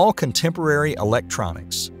 All contemporary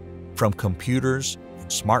electronics, from computers and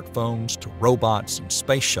smartphones to robots and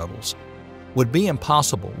space shuttles, would be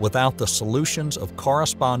impossible without the solutions of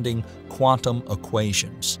corresponding quantum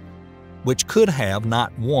equations, which could have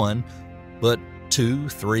not one, but 2,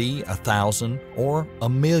 3, 1,000, or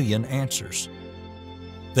 1,000,000 answers.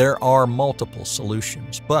 There are multiple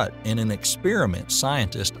solutions, but in an experiment,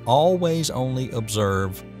 scientists always only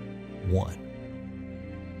observe one.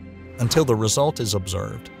 Until the result is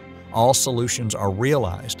observed, all solutions are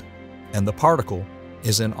realized, and the particle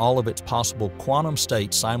is in all of its possible quantum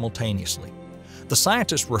states simultaneously. The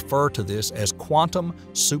scientists refer to this as quantum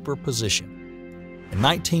superposition. In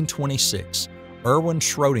 1926, Erwin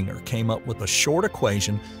Schrödinger came up with a short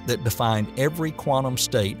equation that defined every quantum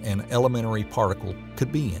state an elementary particle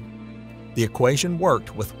could be in. The equation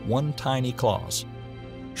worked with one tiny clause.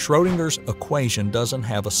 Schrödinger's equation doesn't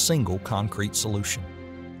have a single concrete solution.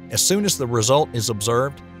 As soon as the result is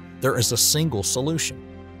observed, there is a single solution.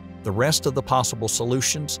 The rest of the possible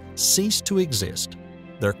solutions cease to exist.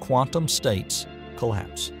 Their quantum states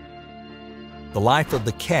collapse. The life of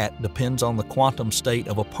the cat depends on the quantum state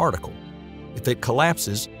of a particle. If it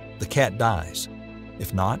collapses, the cat dies.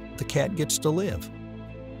 If not, the cat gets to live.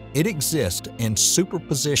 It exists in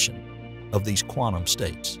superposition of these quantum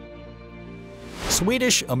states.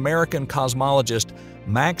 Swedish-American cosmologist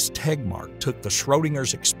Max Tegmark took the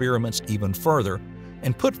Schrödinger's experiments even further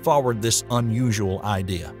and put forward this unusual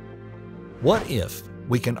idea. What if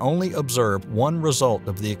we can only observe one result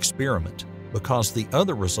of the experiment because the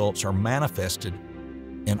other results are manifested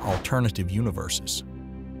in alternative universes?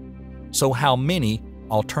 So how many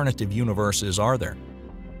alternative universes are there?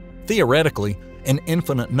 Theoretically, an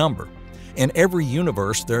infinite number. In every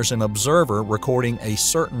universe, there's an observer recording a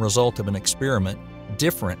certain result of an experiment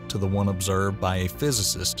different to the one observed by a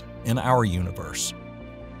physicist in our universe.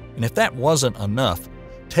 And if that wasn't enough,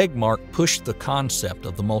 Tegmark pushed the concept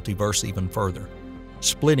of the multiverse even further,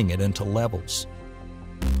 splitting it into levels.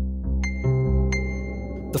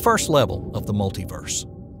 The first level of the multiverse.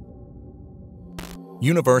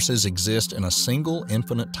 Universes exist in a single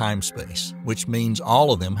infinite time-space, which means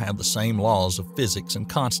all of them have the same laws of physics and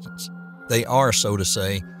constants. They are, so to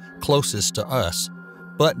say, closest to us,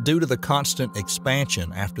 but due to the constant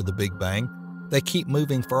expansion after the Big Bang, they keep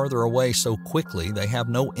moving further away so quickly they have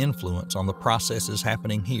no influence on the processes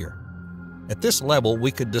happening here. At this level,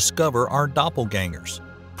 we could discover our doppelgangers,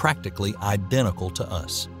 practically identical to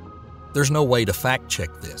us. There's no way to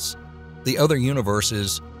fact-check this. The other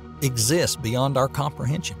universes exist beyond our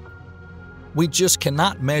comprehension. We just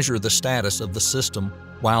cannot measure the status of the system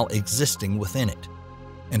while existing within it.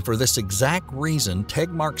 And for this exact reason,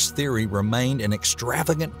 Tegmark's theory remained an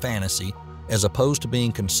extravagant fantasy as opposed to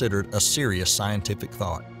being considered a serious scientific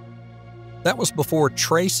thought. That was before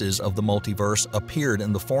traces of the multiverse appeared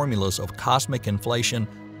in the formulas of cosmic inflation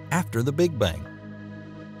after the Big Bang.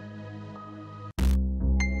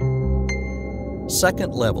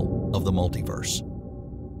 Second level of the multiverse.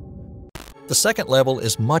 The second level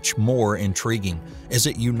is much more intriguing, as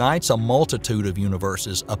it unites a multitude of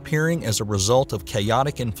universes appearing as a result of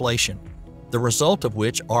chaotic inflation, the result of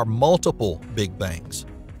which are multiple Big Bangs.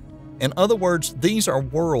 In other words, these are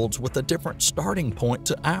worlds with a different starting point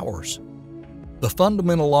to ours. The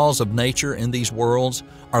fundamental laws of nature in these worlds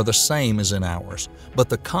are the same as in ours, but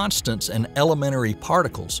the constants and elementary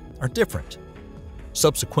particles are different.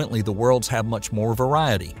 Subsequently, the worlds have much more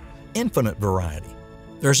variety, infinite variety.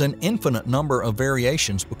 There's an infinite number of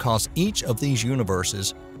variations because each of these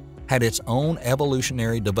universes had its own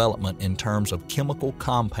evolutionary development in terms of chemical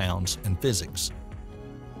compounds and physics.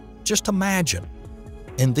 Just imagine,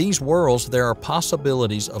 in these worlds there are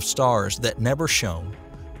possibilities of stars that never shone,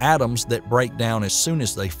 atoms that break down as soon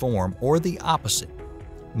as they form, or the opposite,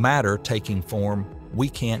 matter taking form we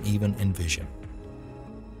can't even envision.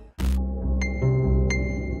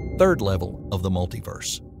 Third level of the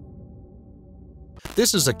multiverse.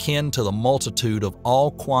 This is akin to the multitude of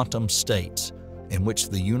all quantum states in which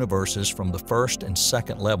the universes from the first and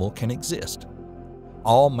second level can exist,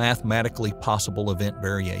 all mathematically possible event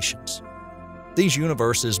variations. These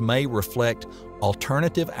universes may reflect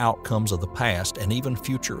alternative outcomes of the past and even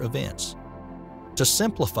future events. To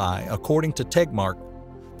simplify, according to Tegmark,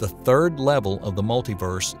 the third level of the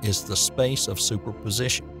multiverse is the space of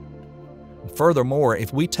superposition. Furthermore,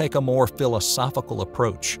 if we take a more philosophical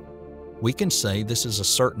approach, we can say this is a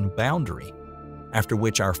certain boundary after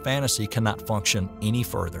which our fantasy cannot function any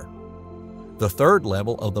further. The third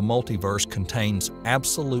level of the multiverse contains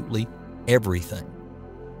absolutely everything.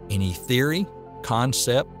 Any theory,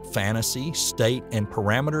 concept, fantasy, state, and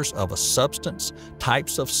parameters of a substance,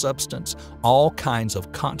 types of substance, all kinds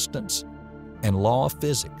of constants, and law of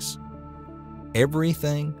physics.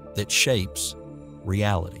 Everything that shapes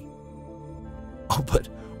reality. Oh, but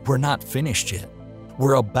we're not finished yet.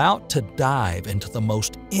 We're about to dive into the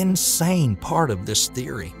most insane part of this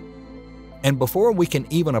theory. And before we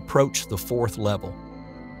can even approach the fourth level,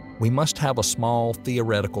 we must have a small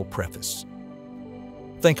theoretical preface.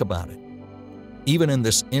 Think about it. Even in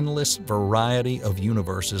this endless variety of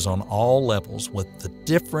universes on all levels, with the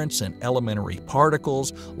difference in elementary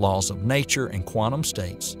particles, laws of nature, and quantum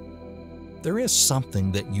states, there is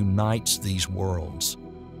something that unites these worlds,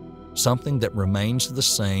 something that remains the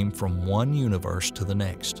same from one universe to the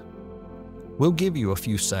next. We'll give you a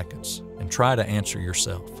few seconds and try to answer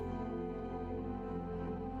yourself.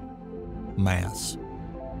 Maths.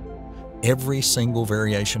 Every single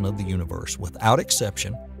variation of the universe, without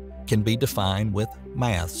exception, can be defined with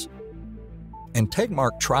maths. And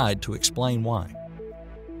Tegmark tried to explain why.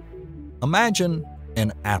 Imagine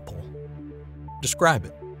an apple. Describe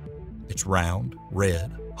it. It's round,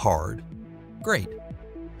 red, hard. Great.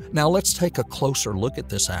 Now let's take a closer look at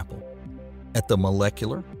this apple, at the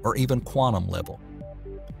molecular or even quantum level.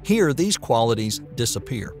 Here, these qualities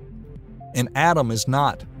disappear. An atom is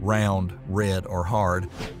not round, red, or hard.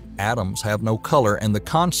 Atoms have no color, and the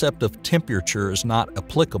concept of temperature is not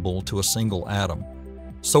applicable to a single atom.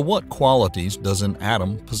 So what qualities does an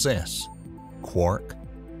atom possess? Quark,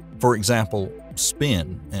 for example,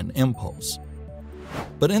 spin and impulse.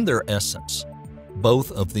 But in their essence,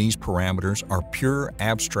 both of these parameters are pure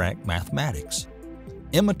abstract mathematics.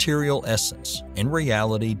 Immaterial essence, in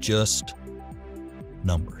reality just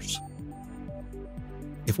numbers.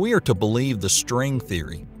 If we are to believe the string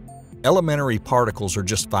theory, elementary particles are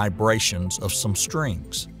just vibrations of some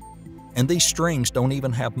strings, and these strings don't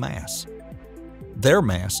even have mass. Their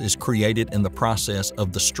mass is created in the process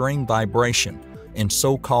of the string vibration in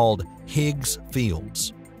so-called Higgs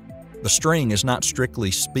fields. The string is not strictly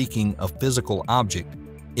speaking a physical object,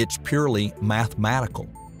 it's purely mathematical,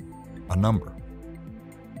 a number.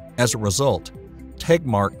 As a result,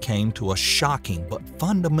 Tegmark came to a shocking but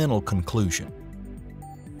fundamental conclusion.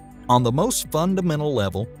 On the most fundamental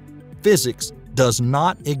level, physics does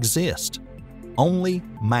not exist, only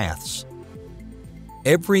maths.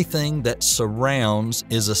 Everything that surrounds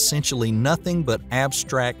is essentially nothing but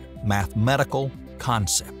abstract mathematical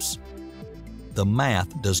concepts. The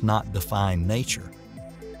math does not define nature.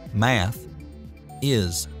 Math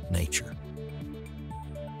is nature.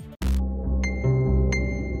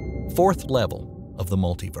 Fourth level of the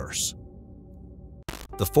multiverse.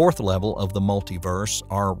 The fourth level of the multiverse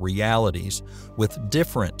are realities with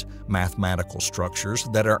different mathematical structures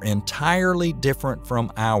that are entirely different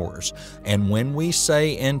from ours. And when we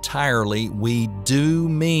say entirely, we do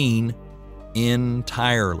mean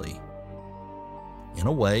entirely. In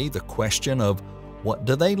a way, the question of what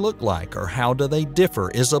do they look like or how do they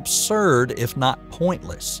differ is absurd if not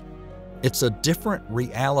pointless. It's a different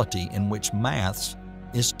reality in which maths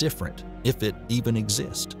is different, if it even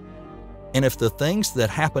exists. And if the things that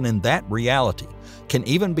happen in that reality can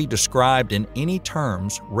even be described in any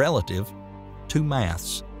terms relative to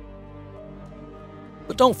maths.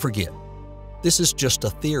 But don't forget, this is just a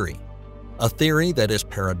theory that is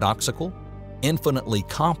paradoxical, infinitely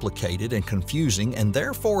complicated and confusing, and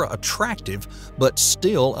therefore attractive, but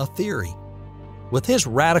still a theory. With his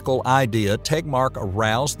radical idea, Tegmark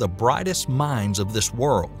aroused the brightest minds of this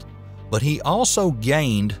world, but he also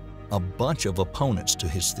gained a bunch of opponents to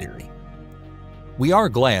his theory. We are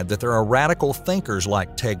glad that there are radical thinkers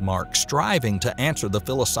like Tegmark striving to answer the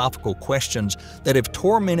philosophical questions that have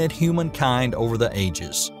tormented humankind over the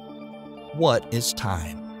ages. What is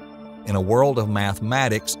time? In a world of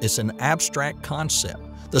mathematics, it's an abstract concept,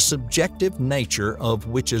 the subjective nature of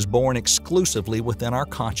which is born exclusively within our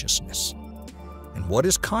consciousness. And what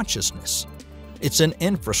is consciousness? It's an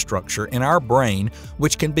infrastructure in our brain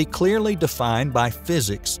which can be clearly defined by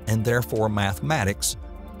physics and therefore mathematics,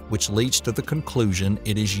 which leads to the conclusion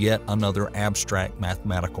it is yet another abstract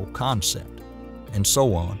mathematical concept, and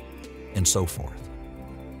so on and so forth.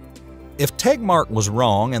 If Tegmark was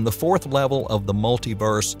wrong and the fourth level of the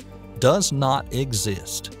multiverse does not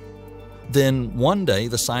exist, then one day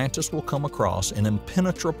the scientists will come across an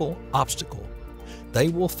impenetrable obstacle. They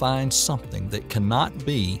will find something that cannot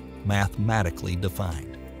be mathematically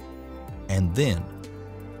defined. And then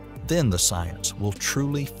the science will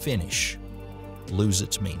truly lose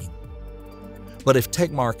its meaning. But if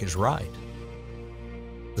Tegmark is right,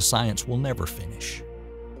 the science will never finish.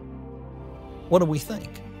 What do we think?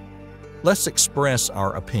 Let's express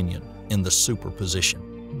our opinion in the superposition.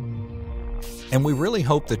 And we really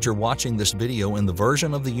hope that you're watching this video in the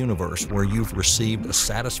version of the universe where you've received a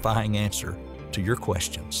satisfying answer to your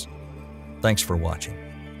questions. Thanks for watching.